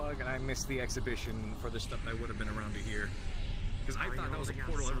audio bug and I missed the exhibition for the stuff that would have been around to here. Because I thought that was a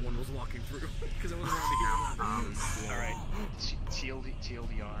portal everyone was walking through. Because it wasn't around to here. Alright.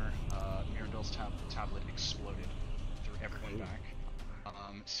 TLDR, Mirabelle's tablet exploded, threw everyone back.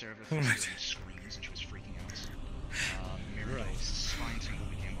 Sarah was hearing screams and she was freaking out. Mirabelle's spine tingle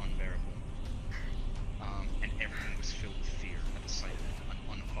became unbearable. And everyone was filled with fear at the sight of an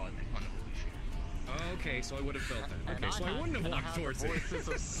unholy fear. Okay, so I would have felt that. Okay, so I wouldn't have walked towards it. Voices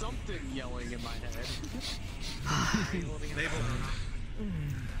of something yelling in my head.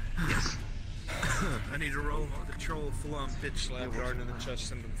 Yes. I need to roll the troll full-on bitch slap guard in the chest,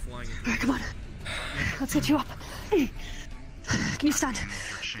 send them flying. Alright, come on. Let's get you up. Can you stand?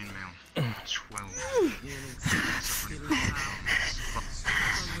 Your chainmail. 12. You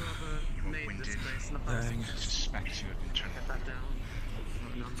were winded. Suspect you had been turned.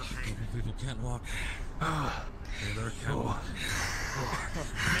 People can't walk. Taylor can't walk.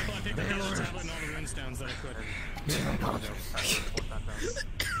 Maybe I picked up the tablet and all the rune stones that I could.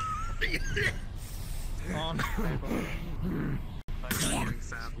 On.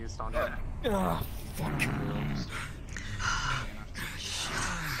 Sam used on it. Oh, fuck.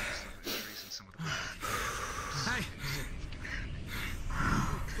 Hey!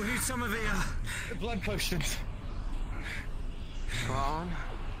 We need some of the blood potions. Go on.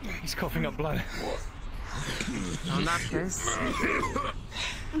 He's coughing up blood. In that case.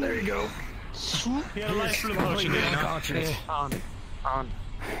 There you go. He had a life full of potion. On.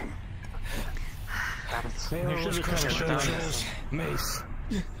 You should have crushed mace.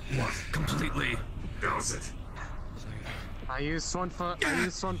 Completely. That was it. I used one for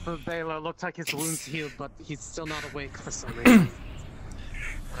Baylor. Looked like his wounds healed, but he's still not awake for some reason.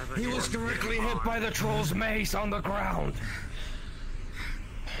 He was directly hit by the troll's mace on the ground.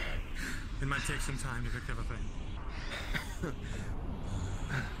 It might take some time to pick everything.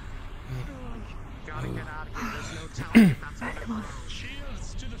 Gotta get out of here. There's no telling if that's what Come on.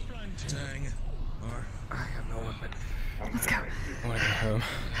 Shields to the front. Tang. Or I have no weapon. Let's go. I want to go home.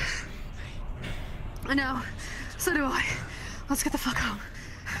 I know. So do I. Let's get the fuck home.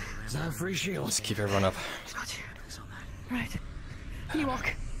 Is that a free shield? Let's keep everyone up. Got you. Right. Can you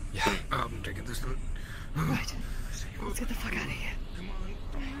walk? Yeah. I'm taking this route. Right. Let's get the fuck out of here.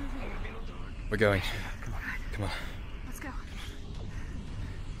 We're going. Come on. Let's go.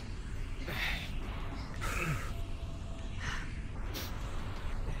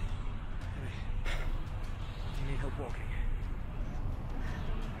 You need help walking.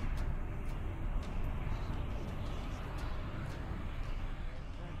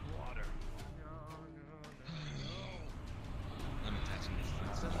 Water. I'm attaching this.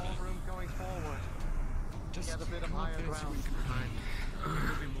 There's more room going forward. Just get a bit of higher ground.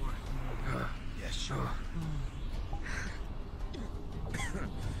 Yes, sure.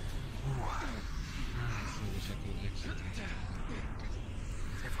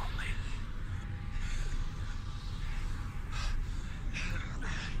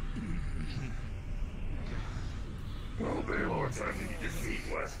 Well, Baylor, time to get your feet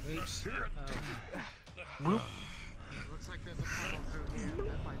wet. Looks like there's a tunnel through here.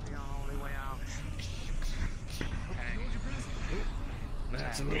 That might be our only way out.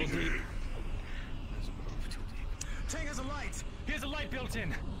 That's a little deep. light built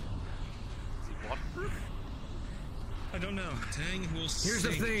in. What? I don't know. Tang will Here's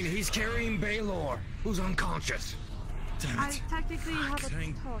the thing, he's carrying Baylor, who's unconscious. I technically have a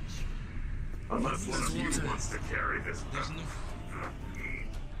torch. Unless one of you wants to carry this.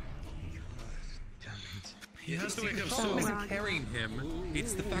 He has to wake up soon. Carrying him.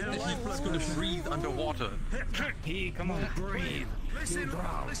 It's the fact that he's going to breathe underwater. He, come on, breathe.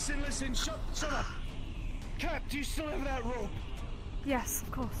 Listen, shut up. Cap, do you still have that rope? Yes,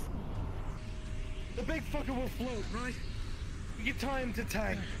 of course. The big fucker will float, right? You tie him to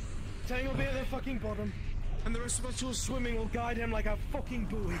Tang. Tang will be at the fucking bottom, and the rest of us who are swimming will guide him like a fucking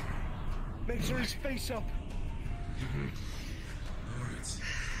buoy. Make sure he's face up. Alright.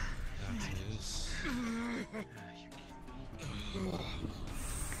 That is...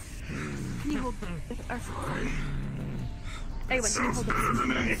 Can you hold the Anyway, can you hold the Better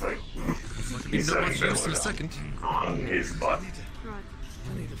than anything. He's not much use in a second. On his butt. Right.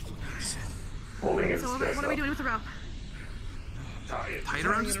 Holding his So what fist are we up. doing with the rope? Tie it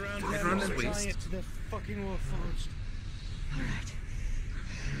around his waist. Tie it to the fucking warforged. Alright.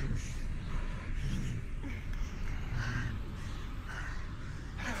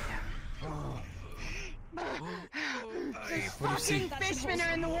 What do you see? Fishmen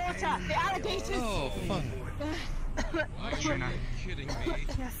are in the water. The alligators. Oh, fun. Katrina, Kidding me.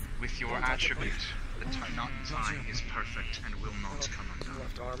 Yes. with your attribute, the knot tie is perfect and will not come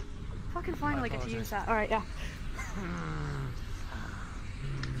undone. Fucking finally get to use that. Alright, yeah.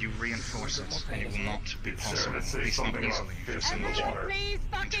 You reinforce it, and it will not be possible, at least not easily. Everyone, please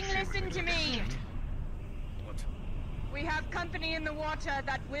fucking listen to me. We have company in the water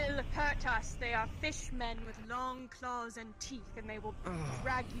that will hurt us. They are fishmen with long claws and teeth, and they will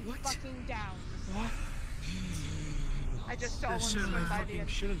drag you fucking down. What? I just saw one swim by the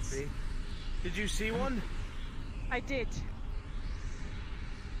entrance. Shouldn't be. Did you see one? I did.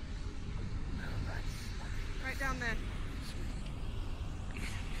 Right down there.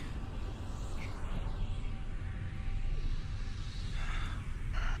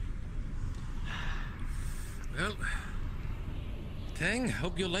 Well, Tang,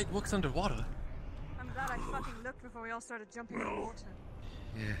 hope your light works underwater. I'm glad I fucking looked before we all started jumping in the water.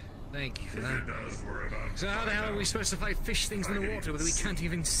 Yeah, thank you for that. So how the hell are we supposed to fight fish things in the water that we can't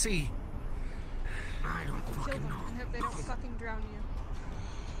even see? I don't Kill fucking them know. and hope they don't fucking drown you.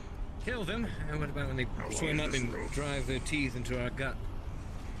 Kill them? And what about when they swim up and drive their teeth into our gut?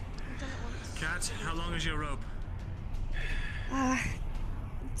 I've done it once. Cat, how long is your rope?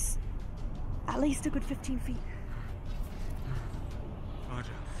 It's at least a good 15 feet. Roger.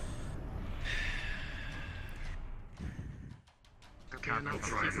 The cavern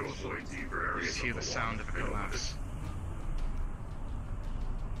Trying to avoid deeper areas. You hear the sound of a collapse,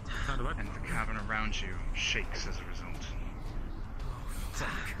 Sound of what? and the cavern around you shakes as a result.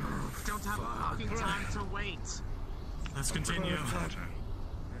 Don't have fucking time to wait. Let's continue. I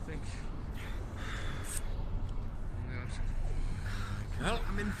think... Well,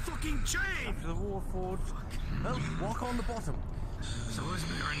 I'm in fucking chains! After the war forward. Well, walk on the bottom. So is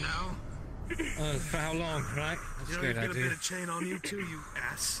Baron now? For how long, right? That's You a know, great you've got a idea. bit of chain on you too, you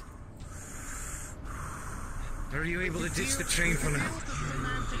ass. Are you able to ditch the train for now?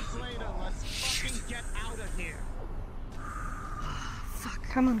 Let's fucking get out of here. Fuck,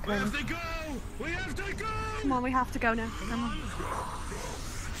 come on, We Glenn. have to go! We have to go! Come on, we have to go now. Come on.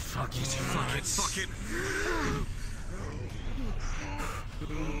 Fuck it, fuck it, fuck it.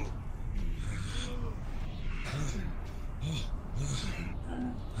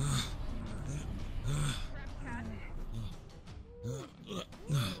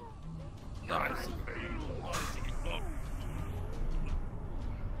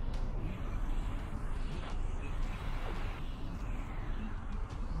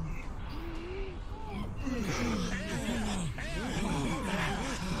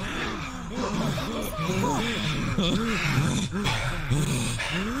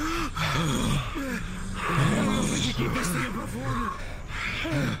 You keep this thing above water.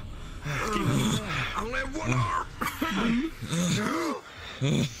 I only have one arm.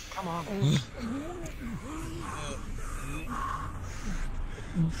 Come on.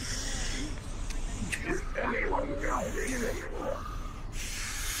 Is anyone guiding anyone?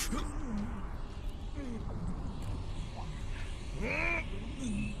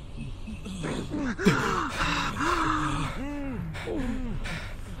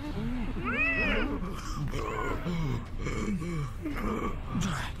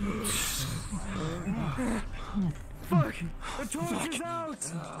 Fuck! The torch is out!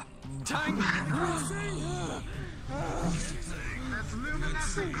 Tang! There's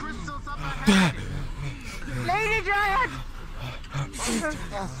luminescent crystals up ahead. Lady Dryad!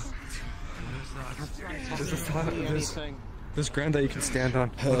 There's ground that you can stand on.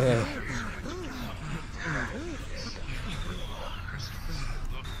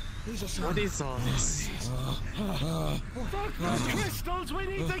 What is all this? Fuck those crystals! We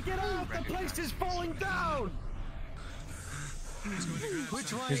need to get out! The place is falling down!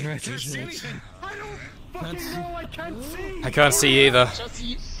 Which way? He's right. Can't see anything! I don't fucking know! I can't see! I can't see either.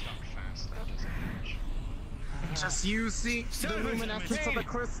 Just use the luminescence of the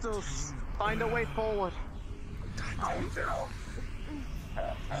crystals. Find a way forward.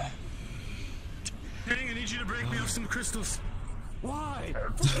 Hey, I need you to break me off some crystals. Why?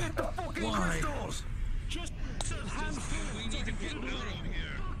 Forget the fucking crystals! Just a handful! We need to get out of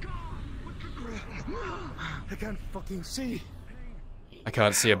here. I can't fucking see! I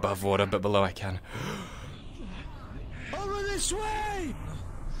can't see above water, but below I can. Over this way!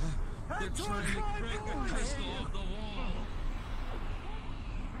 They're trying to break the crystal off the wall.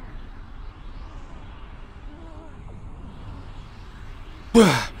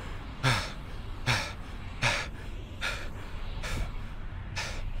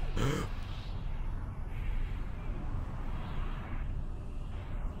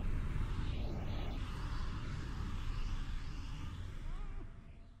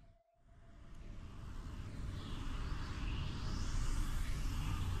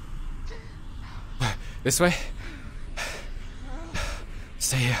 This way?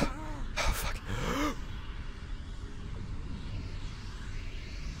 Stay here. Oh, fuck.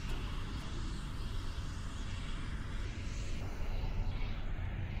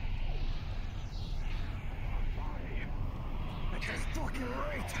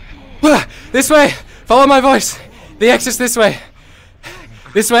 This way! Follow my voice! The exit's this way!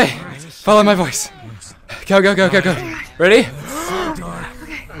 This way! Follow my voice! Go, go, go, go, go! Ready?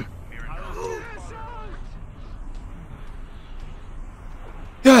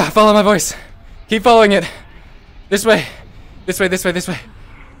 Yeah, follow my voice. Keep following it. This way. This way, this way, this way.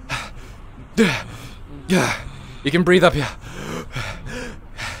 Yeah. You can breathe up here.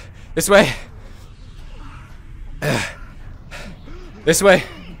 This way. This way.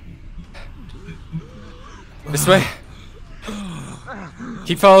 This way.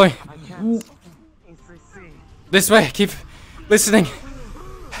 Keep following. This way. Keep listening.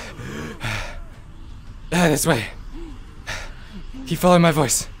 This way. Keep following my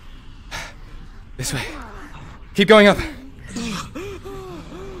voice. This way. Keep going up.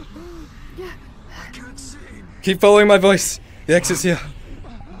 Keep following my voice. The exit's here.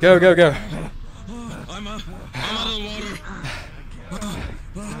 Go, go, go. I'm out of the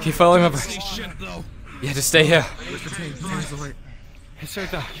water. Keep following my voice. Yeah, just stay here. It's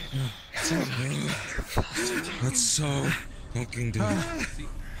right there. That's so fucking dumb.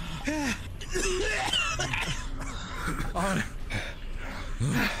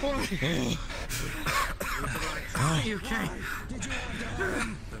 Are you okay?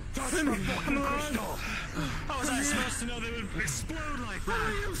 How was I supposed to know they would explode like that? What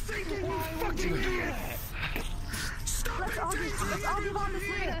are you thinking, you fucking idiot? Let's all move on this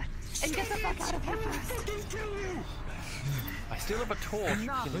later and get the fuck out of here first. I still have a torch.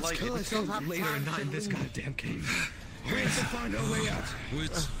 Let's kill ourselves later and not in this goddamn cave. We have to find our way out.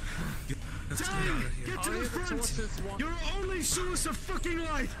 Let's get to the front! Your only source of fucking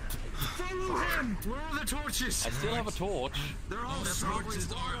light! Follow him! Where are the torches? I still have a torch. They're all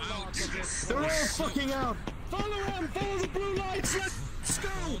torches are out. They're all fucking out! Follow him! Follow the blue lights! Let's go!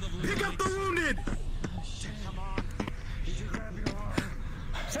 Pick up the wounded! Come on. Did you grab your arm?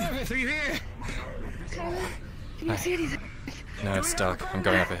 Service, are you here? Kyler, can you see anything? No, it's dark. I'm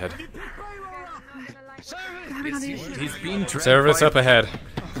going up ahead. He's being dragged. Service up ahead.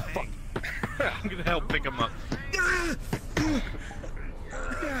 I'm gonna help pick him up.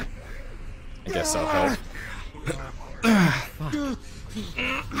 I guess I'll help. I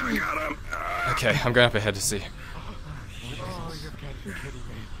got him! Okay, I'm going up ahead to see.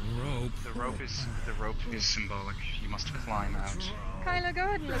 The rope is symbolic. You must climb out. Kyler, go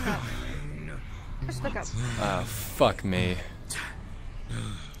ahead and look up. Just look up. Ah, fuck me.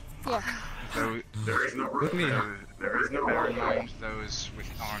 Yeah. There is no rope. There is no Bear in rope. mind those with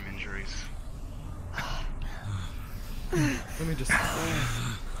arm injuries. Let me just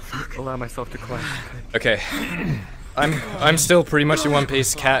allow myself to climb. Okay. I'm still pretty much in one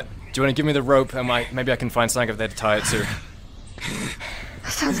piece. Cat, do you want to give me the rope and maybe I can find something up there to tie it to?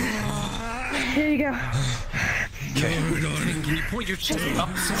 Sounds good. Here you go. Okay. Can you point your chest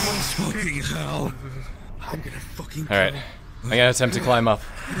up? Someone's fucking hell. I'm gonna fucking Alright. I'm gonna attempt to climb up.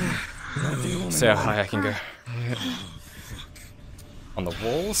 See how high I can go. On the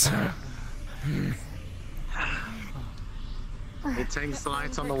walls? It takes the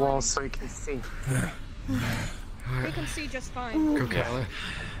lights on the walls so you can see. We can see just fine. Go, Kyler.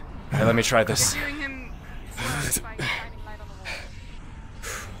 Hey, let me try this. Hearing him by shining light on the wall.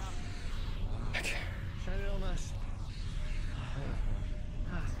 Okay.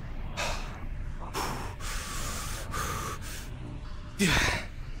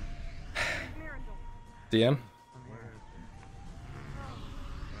 DM?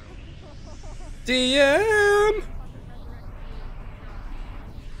 DM!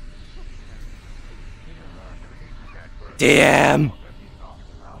 DM!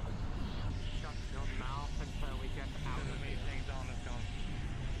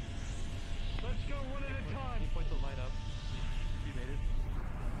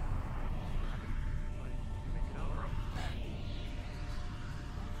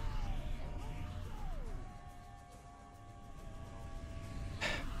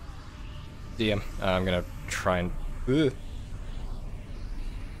 DM. I'm gonna try and. Ugh.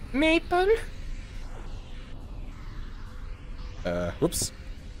 Maple. Whoops.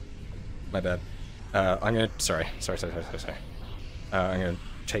 My bad. I'm gonna. Sorry. I'm gonna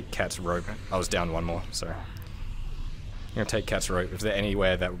take Cat's rope. I was down one more. Sorry. I'm gonna take Cat's rope. Is there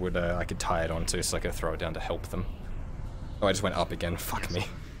anywhere that would I could tie it onto so I could throw it down to help them? Oh, I just went up again. Fuck me.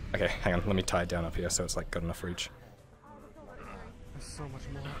 Okay, hang on. Let me tie it down up here so it's like got enough reach. There's so much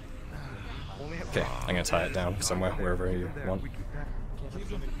more. Okay, I'm gonna tie it down somewhere, wherever you want.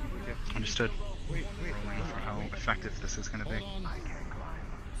 Understood. Rolling for how effective this is going to be.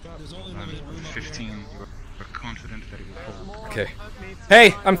 15, you're confident that it will hold. Okay.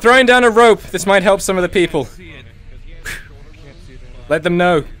 Hey, I'm throwing down a rope. This might help some of the people. Let them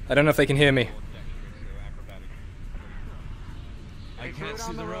know. I don't know if they can hear me. I can't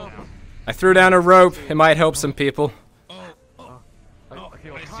see the rope. I threw down a rope. It might help some people.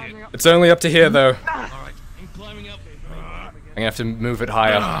 It's only up to here, though. Alright, I'm climbing up. I'm gonna have to move it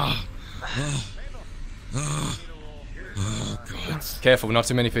higher. Oh, God. Careful, not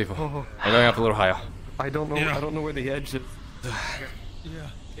too many people. I'm going up a little higher. I don't know. I don't know where the edge is. Yeah,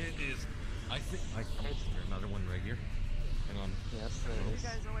 it is. I think. Is there another one right here? Hang on. Yes, there is. You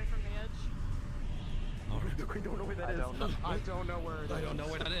guys away from the edge. Alright. I don't know where that is. I don't know where it is. I don't know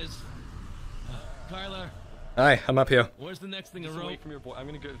where that is. Kyler. Hi, I'm up here. Where's the next thing? A rope? Away from your boy. I'm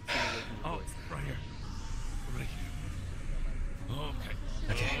gonna go. Oh, it's right here. Right here. Okay.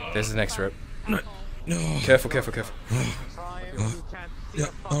 Okay, there's the next rope. No. Careful. Yeah,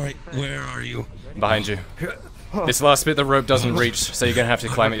 alright, where are you? Behind you. This last bit the rope doesn't reach, so you're gonna have to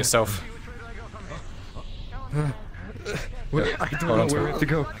climb it yourself. I don't know where we have to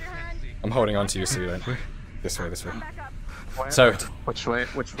go. I'm holding on to you so you don't. This way. So. Which way?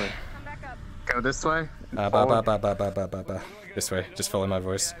 Go this way? This way. Just follow my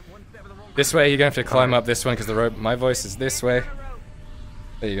voice. This way, you're gonna have to climb up this one because the rope. My voice is this way.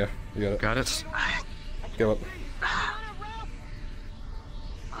 There you go. You got it. Got it. Go up.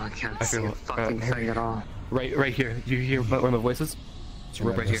 I can't see a fucking thing at all. Right here. You hear where my voice is? It's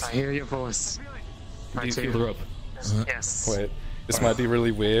rope right here. I hear your voice. Do you feel the rope? Yes. Wait. This might be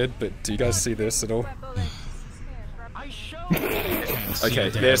really weird, but do you guys see this at all? Okay,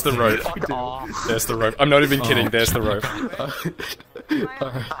 there's the rope. There's the rope. I'm not even kidding. There's the rope.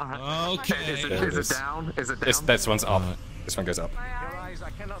 Okay. Is it down? Is it down? This one's up. This one goes up.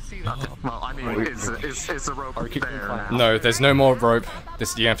 Well, I mean, is the rope there now? No, there's no more rope.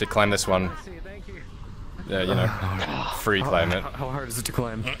 You have to climb this one. Yeah, you know, free climb it. How hard is it to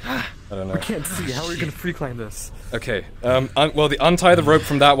climb? I don't know. I can't see. How are we gonna free climb this? Okay. Well, untie the rope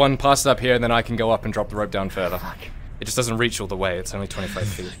from that one, pass it up here, and then I can go up and drop the rope down further. It just doesn't reach all the way. It's only 25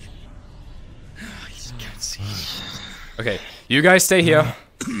 feet. Okay, you guys stay here.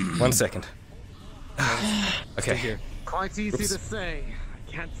 1 second. Okay. Here. Quite easy to say.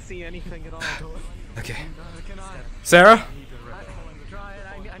 I can't see anything at all. Okay. Sarah?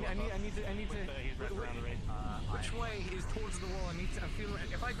 I need to. Which way is towards the wall? I feel.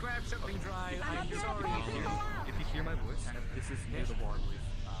 If I grab something dry, I'm sorry. If you hear my voice, this is near the wall.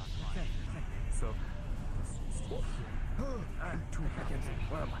 Okay. So.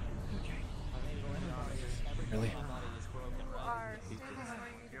 Really?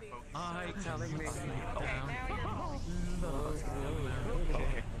 I telling me.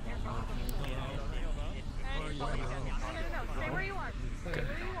 Okay.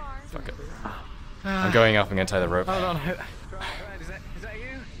 Fuck it. I'm going up. I'm gonna tie the rope. Hold on. Is that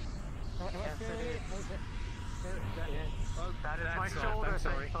you? That is my shoulder,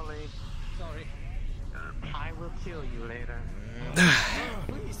 thankfully. Sorry. I will kill you later.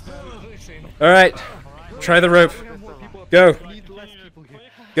 Alright. Try the rope. Go.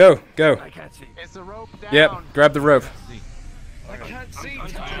 Go. Is the rope down? Yep. Grab the rope. I can't see.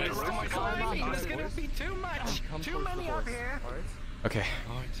 There's gonna be too much. Too many up here. Okay.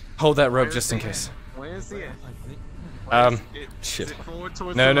 Hold that rope just in case. Where is it? Shit.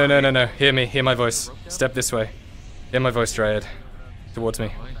 No. Hear me. Hear my voice. Step this way. Hear my voice, Dryad. Towards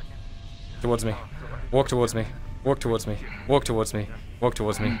me. Towards me. Walk towards me. Walk towards me. Walk towards me. Walk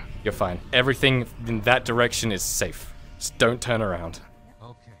towards me. You're fine. Everything in that direction is safe. Just don't turn around.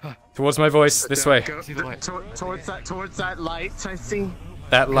 Towards my voice. This way. Towards that light, I see.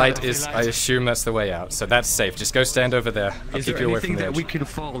 That light is, I assume that's the way out. So that's safe. Just go stand over there. I'll keep you away from the edge. we can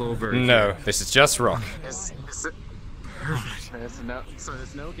fall over? No, this is just rock.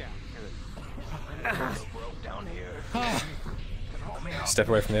 There's no gap. Step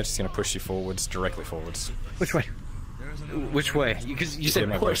away from the edge. It's going to push you forwards, directly forwards. Which way? Which way? Because you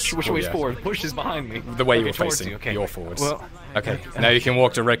said push. Which way's forward? Push is behind me. The way you're facing. Okay. You're forwards. Well, okay. Now you can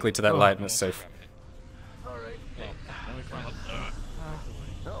walk directly to that light and it's safe.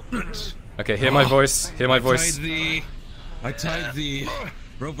 Okay. Hear my voice. Hear my voice. I tied the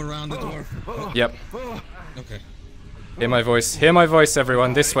rope around the dwarf. Yep. Okay. Hear my voice. Hear my voice,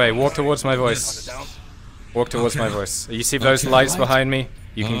 everyone. This way. Walk towards my voice. Walk towards my voice. You see those lights behind me?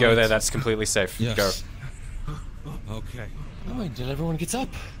 You can go there. That's completely safe. Yes. Go. Okay. Oh, until everyone gets up.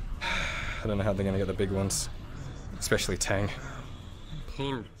 I don't know how they're gonna get the big ones. Especially Tang.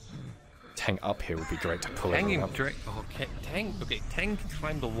 Pull. Tang up here would be great to pull Tang everyone up. okay, Tang can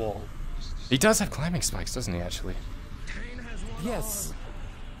climb the wall. He does have climbing spikes, doesn't he, actually? Yes.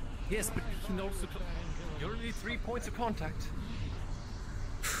 Yes, but he knows you only need 3 points of contact.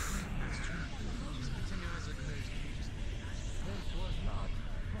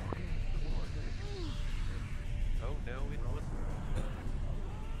 Oh no, it wasn't.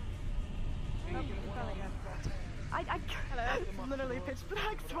 It's literally pitch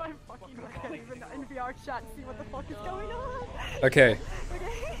black, so I fucking can't even in VRChat see what the fuck is going on. Okay.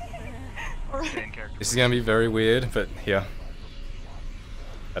 Alright. This is gonna be very weird, but here.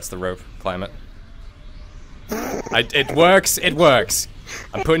 That's the rope. Climb it. It works. It works.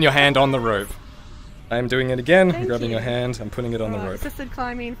 I'm putting your hand on the rope. I'm doing it again. I'm grabbing your hand. I'm putting it on the rope. Assisted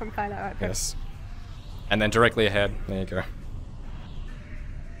climbing from Kyler. Right, Yes. And then directly ahead. There you go.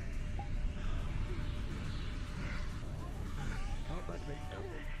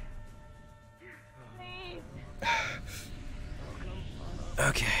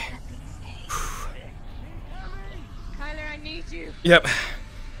 Okay. Kyler, I need you. Yep.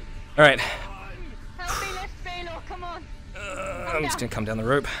 All right. Help me lift Baylor, come on. I'm just gonna come down the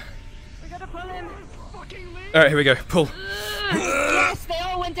rope. We gotta pull him. All right, here we go. Pull. Yes, they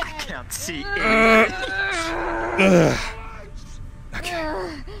all went down. I can't see. Okay.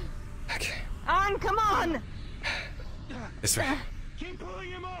 Okay. On, come on. This way. Keep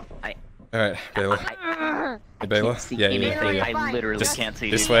pulling him up. All right, Baylor. Hey, Baylor. Yeah. I literally Just can't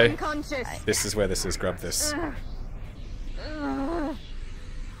see this anything. way. This is where this is. Grab this.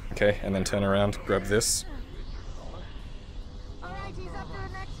 Okay, and then turn around. Grab this. Alright, he's up to the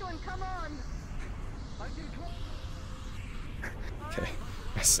next one, come on. Okay.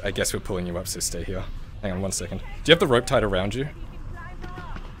 I guess we're pulling you up, so stay here. Hang on 1 second. Do you have the rope tied around you?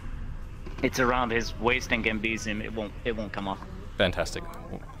 It's around his waist and Gambi's him. It won't come off. Fantastic.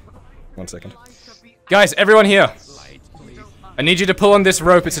 1 second. Guys, everyone here! I need you to pull on this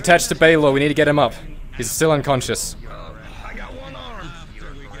rope. It's attached to Baylor. We need to get him up. He's still unconscious. I got one arm.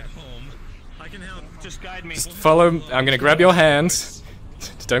 After we get home, I can help. Just guide me. Just follow. I'm gonna grab your hand.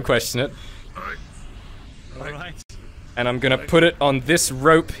 Don't question it. Alright. And I'm gonna put it on this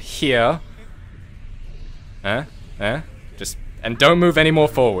rope here. Just and don't move any more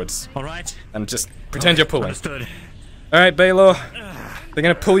forwards. Alright. And just pretend you're pulling. Understood. Alright, Baylor. They're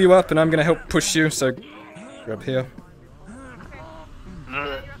gonna pull you up and I'm gonna help push you, so grab here.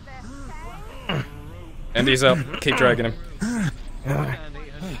 And he's up. Keep dragging him.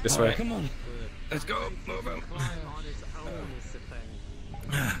 This way. Come on. Let's go. Move him.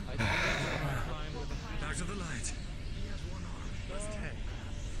 Back to the light.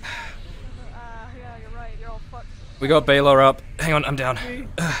 Yeah, you're right, you're all fucked. We got Baylor up. Hang on, I'm down.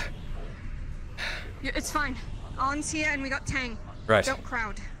 It's fine. On's here and we got Tang. Right. Don't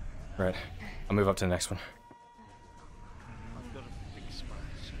crowd. Right. I'll move up to the next one.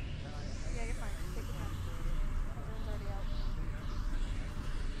 Yeah, you're fine. Take your time. Everyone's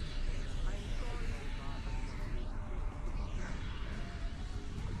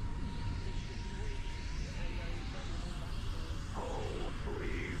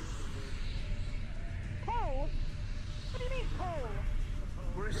already out. Pole? What do you mean pole?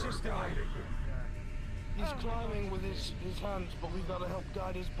 We're assisting him. He's climbing with his hands, but we've got to help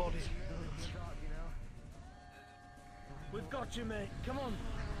guide his body. We've got you, mate. Come on.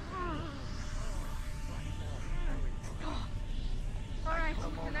 Alright,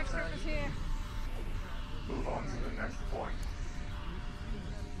 the next rope is here. Move on to the next point.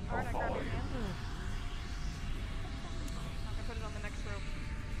 Alright, I grabbed your hand. I put it on the next rope.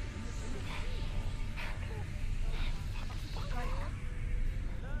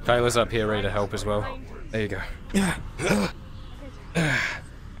 Kyler's up here ready to help as well. There you go.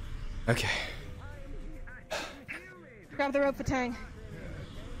 Okay. Grab the rope for Tang.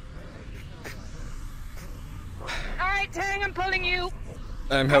 Alright, Tang, I'm pulling you!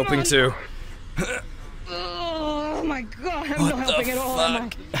 I'm helping too. Oh my god, I'm not helping at all, am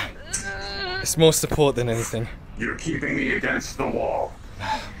I? It's more support than anything. You're keeping me against the wall.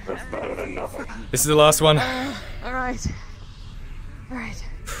 That's better than nothing. This is the last one. Alright. Alright.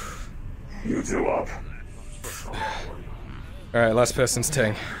 You two up. Alright, last person's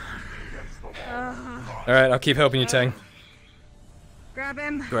Tang. Alright, I'll keep helping you, Tang. Grab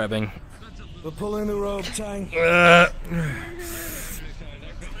him. Grabbing. We're pulling the rope, Tang. God.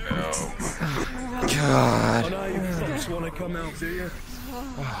 Oh, now you fucks want to come out, do you?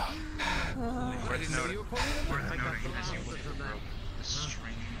 Worth noting as you look at the rope, the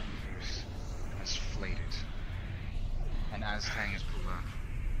string moves and is flayed. And as Tang is pulled up,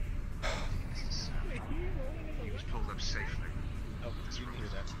 nothing is the sound. He was pulled up safely. Oh, this rope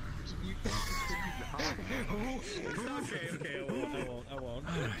is that. Okay, I won't.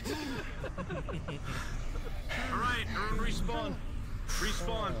 Alright, everyone respawn.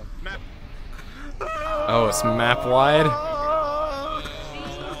 Respawn. Map. Oh, it's map wide?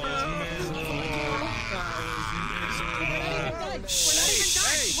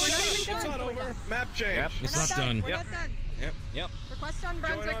 It's not over. Map change. Yep, it's not done. Yep. Yep. Request on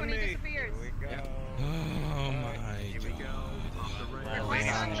Brunswick when he disappears. Oh my Request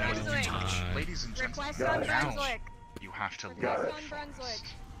on Brunswick. Ladies and gentlemen, Request on Brunswick. you have to leave. Request on Brunswick.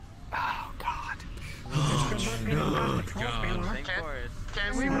 Oh God. Oh God.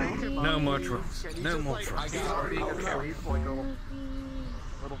 No more trolls. No more trolls.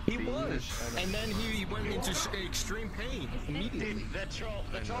 He was, and then he went into extreme pain immediately. The troll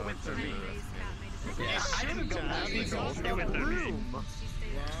went through me. Yeah, I didn't go out. He went through me.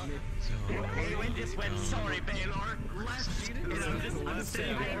 He just went, sorry, Baylor. Left, I'm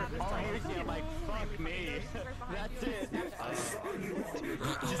sitting there. Oh, yeah, like, fuck me. That's it.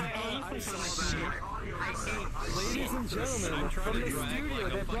 Ladies and gentlemen, from the studio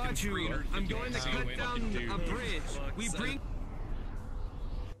that brought you, I'm going to cut down a bridge. We bring.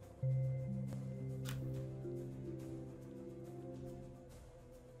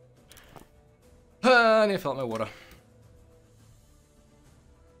 I need to fill up my water.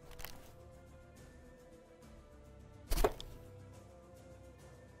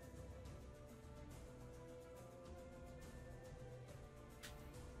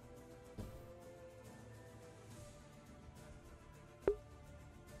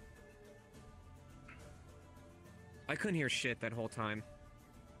 I couldn't hear shit that whole time.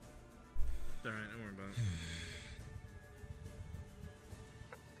 Alright, don't worry about it.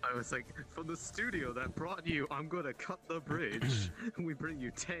 I was like, from the studio that brought you, I'm gonna cut the bridge. We bring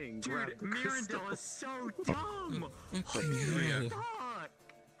you Tang. Dude, Mirandel is so dumb! It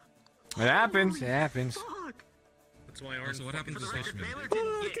happens. It happens. That's why Also, what happened to Fishman? Baylor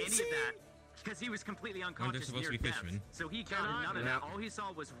didn't get any of that because he was completely Aren't there unconscious supposed to near be death. fishmen? So he got none of that. All he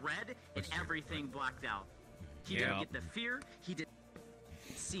saw was red and everything blacked out. He didn't get the fear. He didn't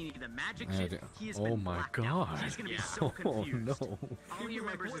see any of the magic shit. He has been blacked out. He's gonna be so confused. All he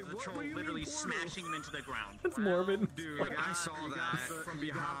remembers is the troll literally smashing him into the ground. That's morbid. Dude, I saw that from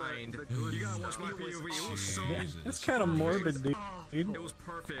behind. You gotta watch my POV. It was so. That's kind of morbid, dude. It was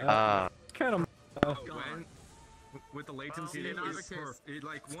perfect. It's kind of. With the latency, it was perfect. It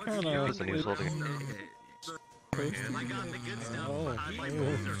like once kinda- you Listen, he was holding it. I got the good stuff. My Oh.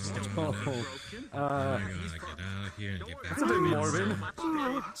 bones are still broken. I gotta get out of here and get back That's a bit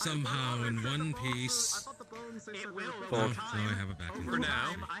morbid. somehow in one piece. It will. Oh, no, I have it back. For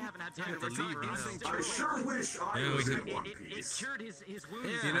now, I haven't had time to recover. I sure wish I Yeah, we was could- in one It piece. cured his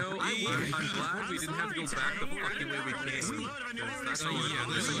wounds. You know, I'm glad we didn't have to go back the fucking way we came. That's Oh, yeah,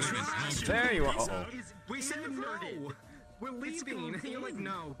 there's a limit. There you are. Uh-oh. We said no. We're leaving. And you're like,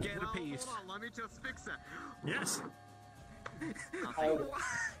 no, get a piece. Hold on, let me just fix it. Yes.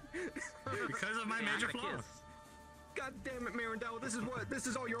 Because of my major flaw. God damn it, Mirandel. This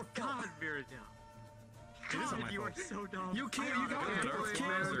is all your fault. God, Mirandel. You are so dumb. You can't. You got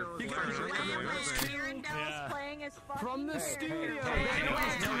From the studio.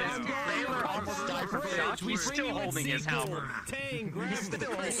 He's still holding his halberd. He's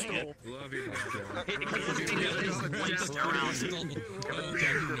still holding it. Love you.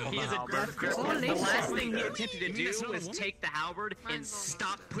 He's a death grip. The last thing he attempted to do was take the halberd and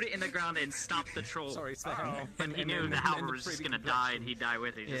put it in the ground and stop the troll. Sorry, But he knew the halberd was just gonna die and he'd die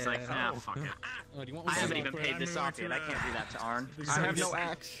with it. He's just like, ah, fuck it. I haven't even paid this off yet. I can't do that to Arn. I have no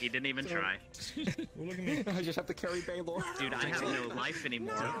axe. He didn't even try. Look at me. I just have to carry Baylor. Dude, I have no life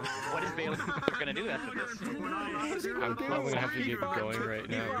anymore. What is Baylor gonna do after this? I'm probably gonna have to get going right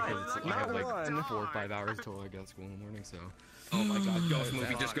now because it's, I have like 4 or 5 hours until I got school in the morning. So. Oh my God, go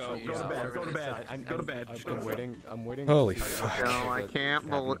movie, just go. Go to bed. Go to bed. Go to bed. I'm waiting. Holy fuck. No, I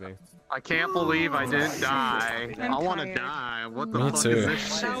can't believe I didn't die. I want to die. What the Me fuck too. is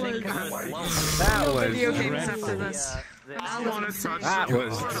this shit? That was video games after this. I want to touch That the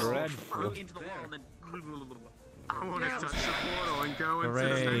was portal. dreadful. I want to touch the portal and go into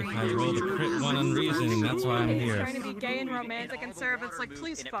Hooray, the I rolled a crit 1 on reasoning, that's why I'm here. Trying to be gay and romantic and serve. It's like,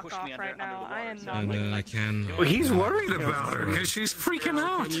 please fuck off right now. I am not. And I can... Well, he's worried about her because she's freaking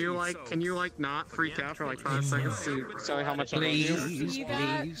out. Can you not freak out for like 5 seconds to show me how much I love you? See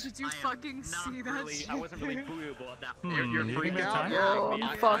that? Did you fucking see that shit? I wasn't really booyable at that point. You're freaked out? Yo,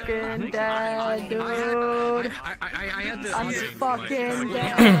 I'm fucking dead, dude. I'm fucking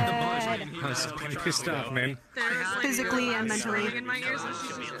dead. I was quite pissed off, man. Physically and mentally. In my ears, and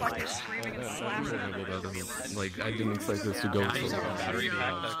she's just fucking screaming and slapping. Like I didn't expect this to go so long. Battery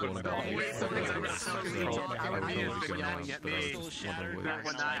pack that's going about I was totally going on, but I was wondering what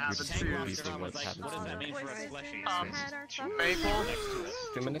happens What does that mean for us fleshies? Maple?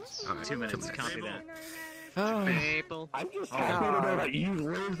 2 minutes? 2 minutes, copy that. Maple. I'm just happy to know that you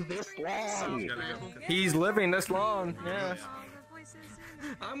lived this long. He's living this long. Yeah.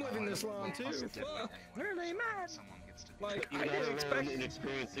 I'm living this long too. Where are they mad? Like, I didn't expect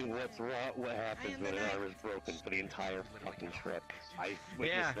experiencing what happens when an arm is broken for the entire fucking trip. I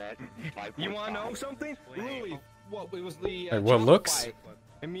witnessed that. You wanna know something? Really? What? It was the Hey, what looks? fight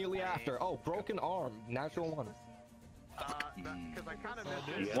immediately after. Oh, broken arm, natural one.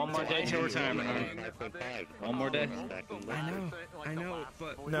 One more day to retirement. One more day. I know,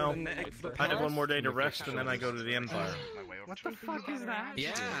 but No, I have 1 more day to rest, and then I go to the Empire. what the fuck is that?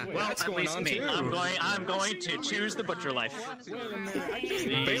 Yeah, Well, that's at going least on me. too. I'm going to choose the butcher life.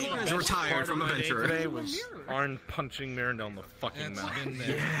 Baylor is retired from adventure. Today was Arn punching Miranda on the fucking mouth.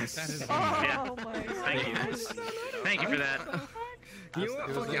 Yes. Oh my. Thank you. Thank you for that. You know what?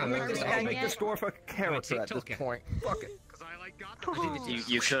 Fuck yeah, I'll make this door for a character at this point. Fuck it.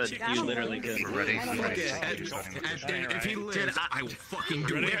 You could. You literally could. Ready? If he lives, I will fucking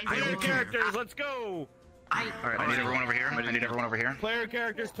do it. I Player don't care. characters, let's go! Alright, I need everyone over here. I need everyone over here. Player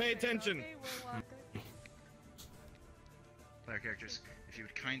characters, pay attention! Player characters, if you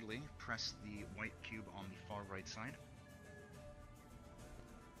would kindly press the white cube on the far right side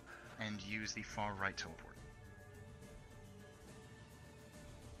and use the far right teleport.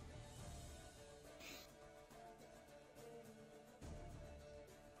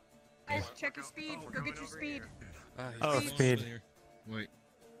 Guys, check your speed. Go get your speed. Oh, speed. Wait.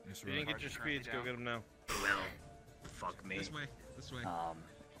 If you didn't get your speeds, go get them now. Well, fuck me. This way. This way. One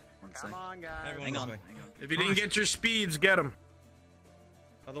second. on, guys. Hang on. If you didn't get your speeds, get them.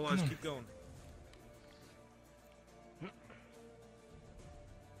 Otherwise, keep going.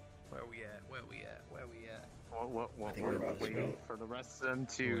 Where we at? Where we at? Where we at? What, we're waiting for the rest of them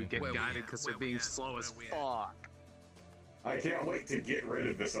to get guided because they're being slow as fuck. I can't wait to get rid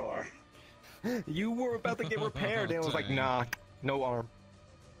of this arm. You were about to get repaired, and it was like, nah, no arm.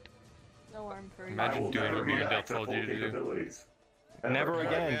 No arm for you. Imagine doing what Miranda told you to do. Never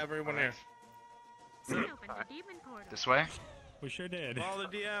again. Everyone here. This way? We sure did. Follow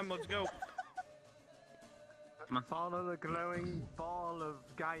the DM, let's go. Follow the glowing ball of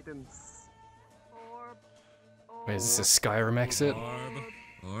guidance. Wait, is this a Skyrim exit?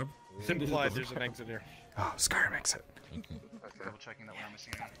 Orb. It's implied there's an exit here. Oh, Skyrim exit. Double checking that we're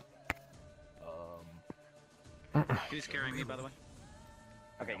missing Who's carrying me, by the way?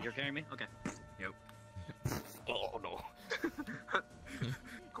 Okay, you're carrying me? Okay. Yep. Oh no.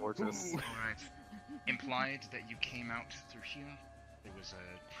 Gorgeous. Alright. Implied that you came out through here. There was a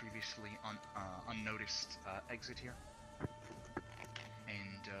previously unnoticed exit here.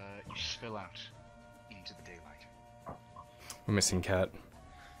 And you spill out into the daylight. We're missing Cat.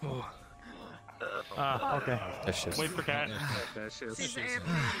 Okay. That's just... Wait for Cat. He's AFK.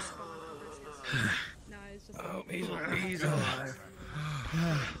 No, he's just. Oh, he's alive.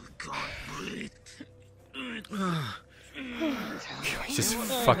 God, breathe. Can we just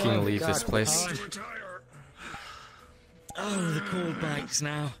fucking leave this place? Oh, the cold bites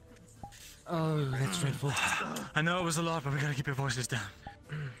now. Oh, that's dreadful. I know it was a lot, but we gotta keep your voices down.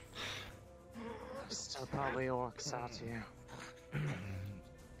 Still probably orcs out here.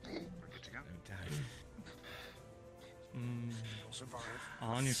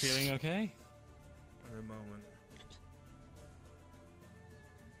 On, you feeling okay? For a moment.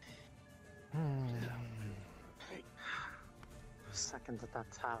 The second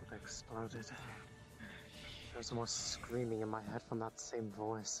that tower exploded, there was more screaming in my head from that same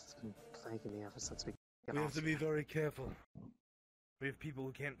voice. It's been plaguing me ever since we got We have to be very careful. We have people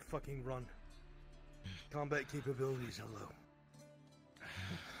who can't fucking run. Combat capabilities are low.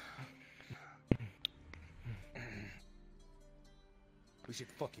 We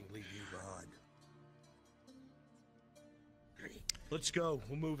should fucking leave you behind. Let's go.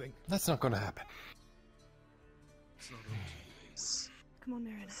 We're moving. That's not gonna happen. Come on,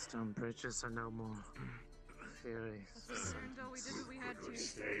 Marin. Stone bridges are no more. Fury. We did what we had to.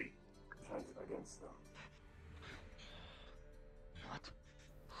 Stay against them. What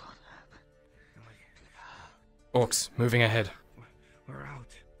happened? Orcs, moving ahead. We're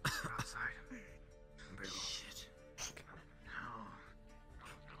out. We're outside. Shit.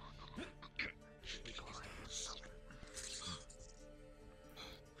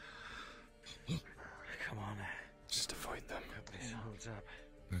 Come on. Just avoid them. It holds up.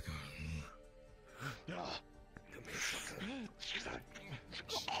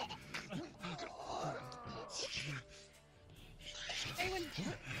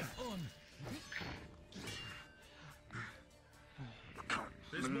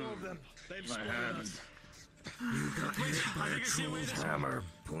 There's more of them. They've spotted us. You got hit by a troll's hammer,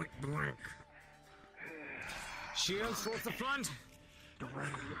 point blank. Shields towards the front.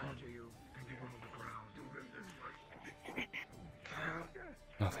 Directly onto you, and you on the ground.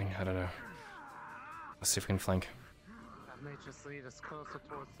 Nothing, I don't know. Let's see if we can flank. That may just lead us closer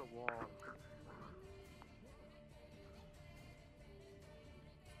towards the wall.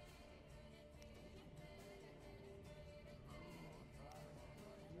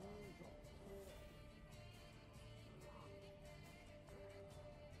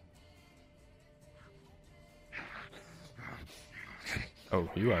 Oh,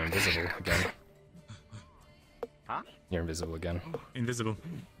 you are invisible again. Huh? You're invisible again. Invisible.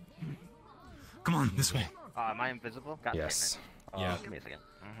 Come on, this way. Am I invisible? God Yes. damn it. Yeah. Give me a second.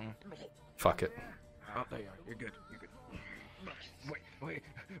 Fuck it. Oh, there you are. You're good. You're good. Wait.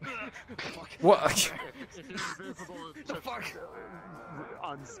 What? It's invisible. The fuck?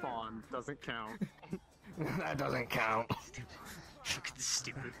 Unspawned. Doesn't count. That doesn't count. Fucking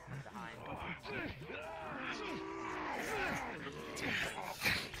stupid.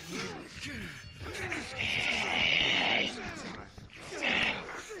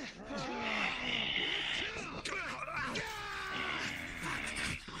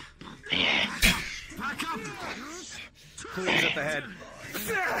 Back up! Clues at the head.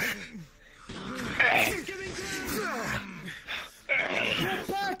 Get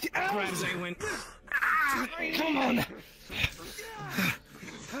back! Grabs a win. Come on!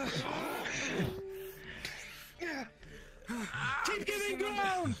 Keep giving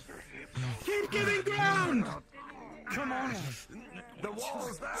ground! Keep giving ground! Come on! The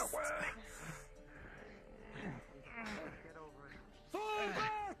wall's that way! Fall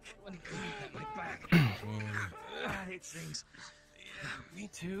back! I hate things. Me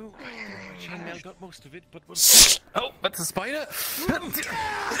too. Chainmail got most of it, but oh, that's a spider.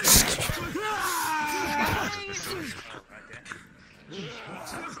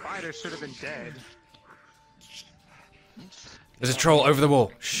 Spider should have been dead. There's a troll over the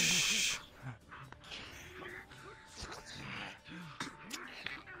wall. Shh.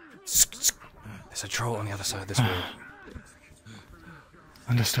 There's a troll on the other side of this wall.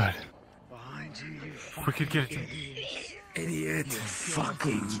 Understood. We could get it. Idiot.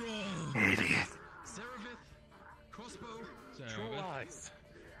 Fucking idiot.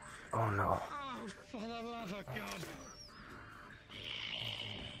 Oh no. For the love of God.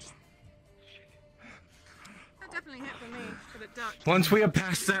 That definitely hit for me, but it ducked. Once we are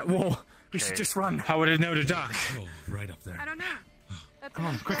past that wall, we should just run. How would it know to duck? Oh, right up there. I don't know. That's Come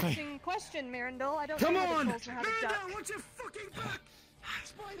on, an quickly. interesting question, Mirandol. I don't Come know on! the trolls know how to duck. What's your fucking back?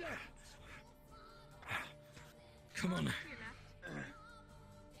 Spider! Come on.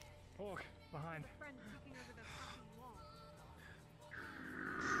 Orc, behind.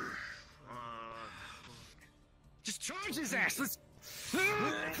 Just charge his ass! Let's...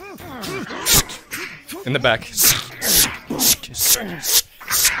 In the back.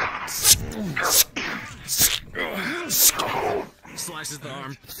 slices the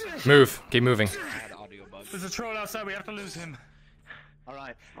arm. Move. Keep moving. There's a troll outside. We have to lose him. All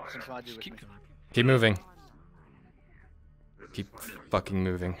right. Keep going. Keep moving. Keep fucking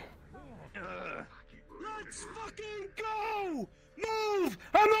moving. Let's fucking go! Move!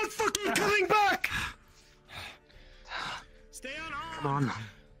 I'm not fucking coming back! Stay on arm! Come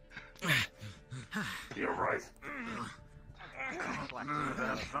on. You're right.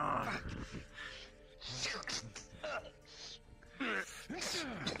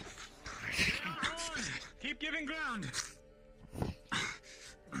 Keep giving ground.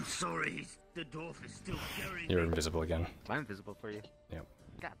 I'm sorry, the dwarf is still carrying. You're invisible again. I'm invisible for you. Yep.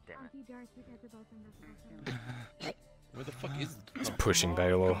 God damn it. Where the fuck is He's pushing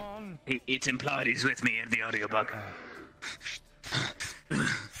Baylor. It's implied he's with me in the audiobook.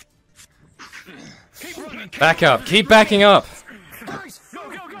 Back up. Keep backing up. Guys, go,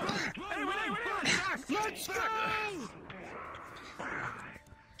 go, go! Let's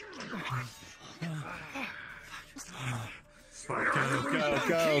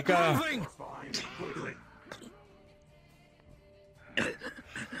go! Go.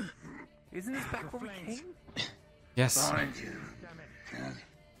 Isn't this back where we came? Yes.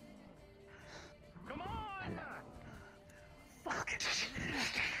 Come on! Fuck.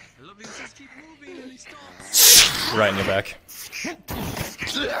 I love you, just keep moving and he stops. Right in your back.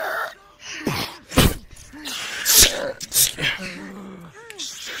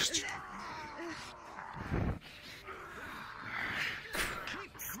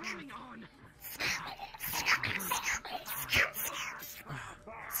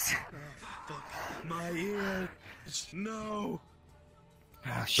 My ear. No.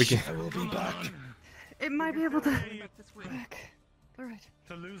 We can. I will be back. It might be able to. Back. Alright.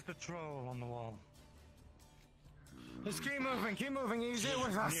 To lose the troll on the wall. Just keep moving, he's here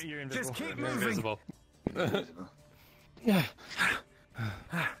with us. You're just keep You're moving. invisible. Yeah.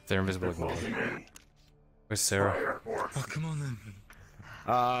 They're invisible. Ignore them. Where's Sarah? Oh, come on then.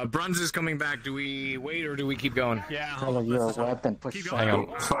 Bruns is coming back. Do we wait or do we keep going? Yeah. Follow your weapon. Push. Hang on.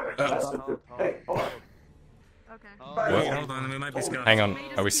 Okay. Wait, hold on. We might be scuffing. Hang on.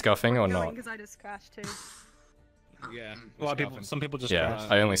 Are we scuffing or not? Because I just crashed too. Yeah. A lot of people. Some people just. Yeah.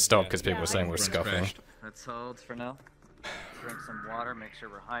 I only stopped because people were saying we're scuffing. Let's hold for now. Drink some water, make sure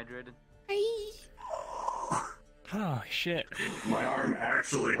we're hydrated. Oh shit. My arm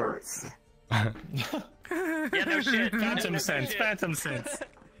actually hurts. Yeah, no shit. Phantom sense.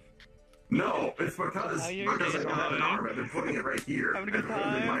 No, it's because I don't have an arm. I've been putting it right here. Having a good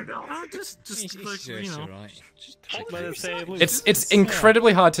time. My belt. Just like, you know. Let it stay loose. It's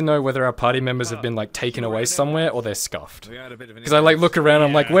incredibly hard to know whether our party members have been like taken away somewhere or they're scuffed. Because I like look around,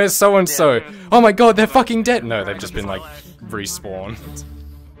 I'm like, where's so and so? Oh my god, they're fucking dead. No, they've just been like respawned.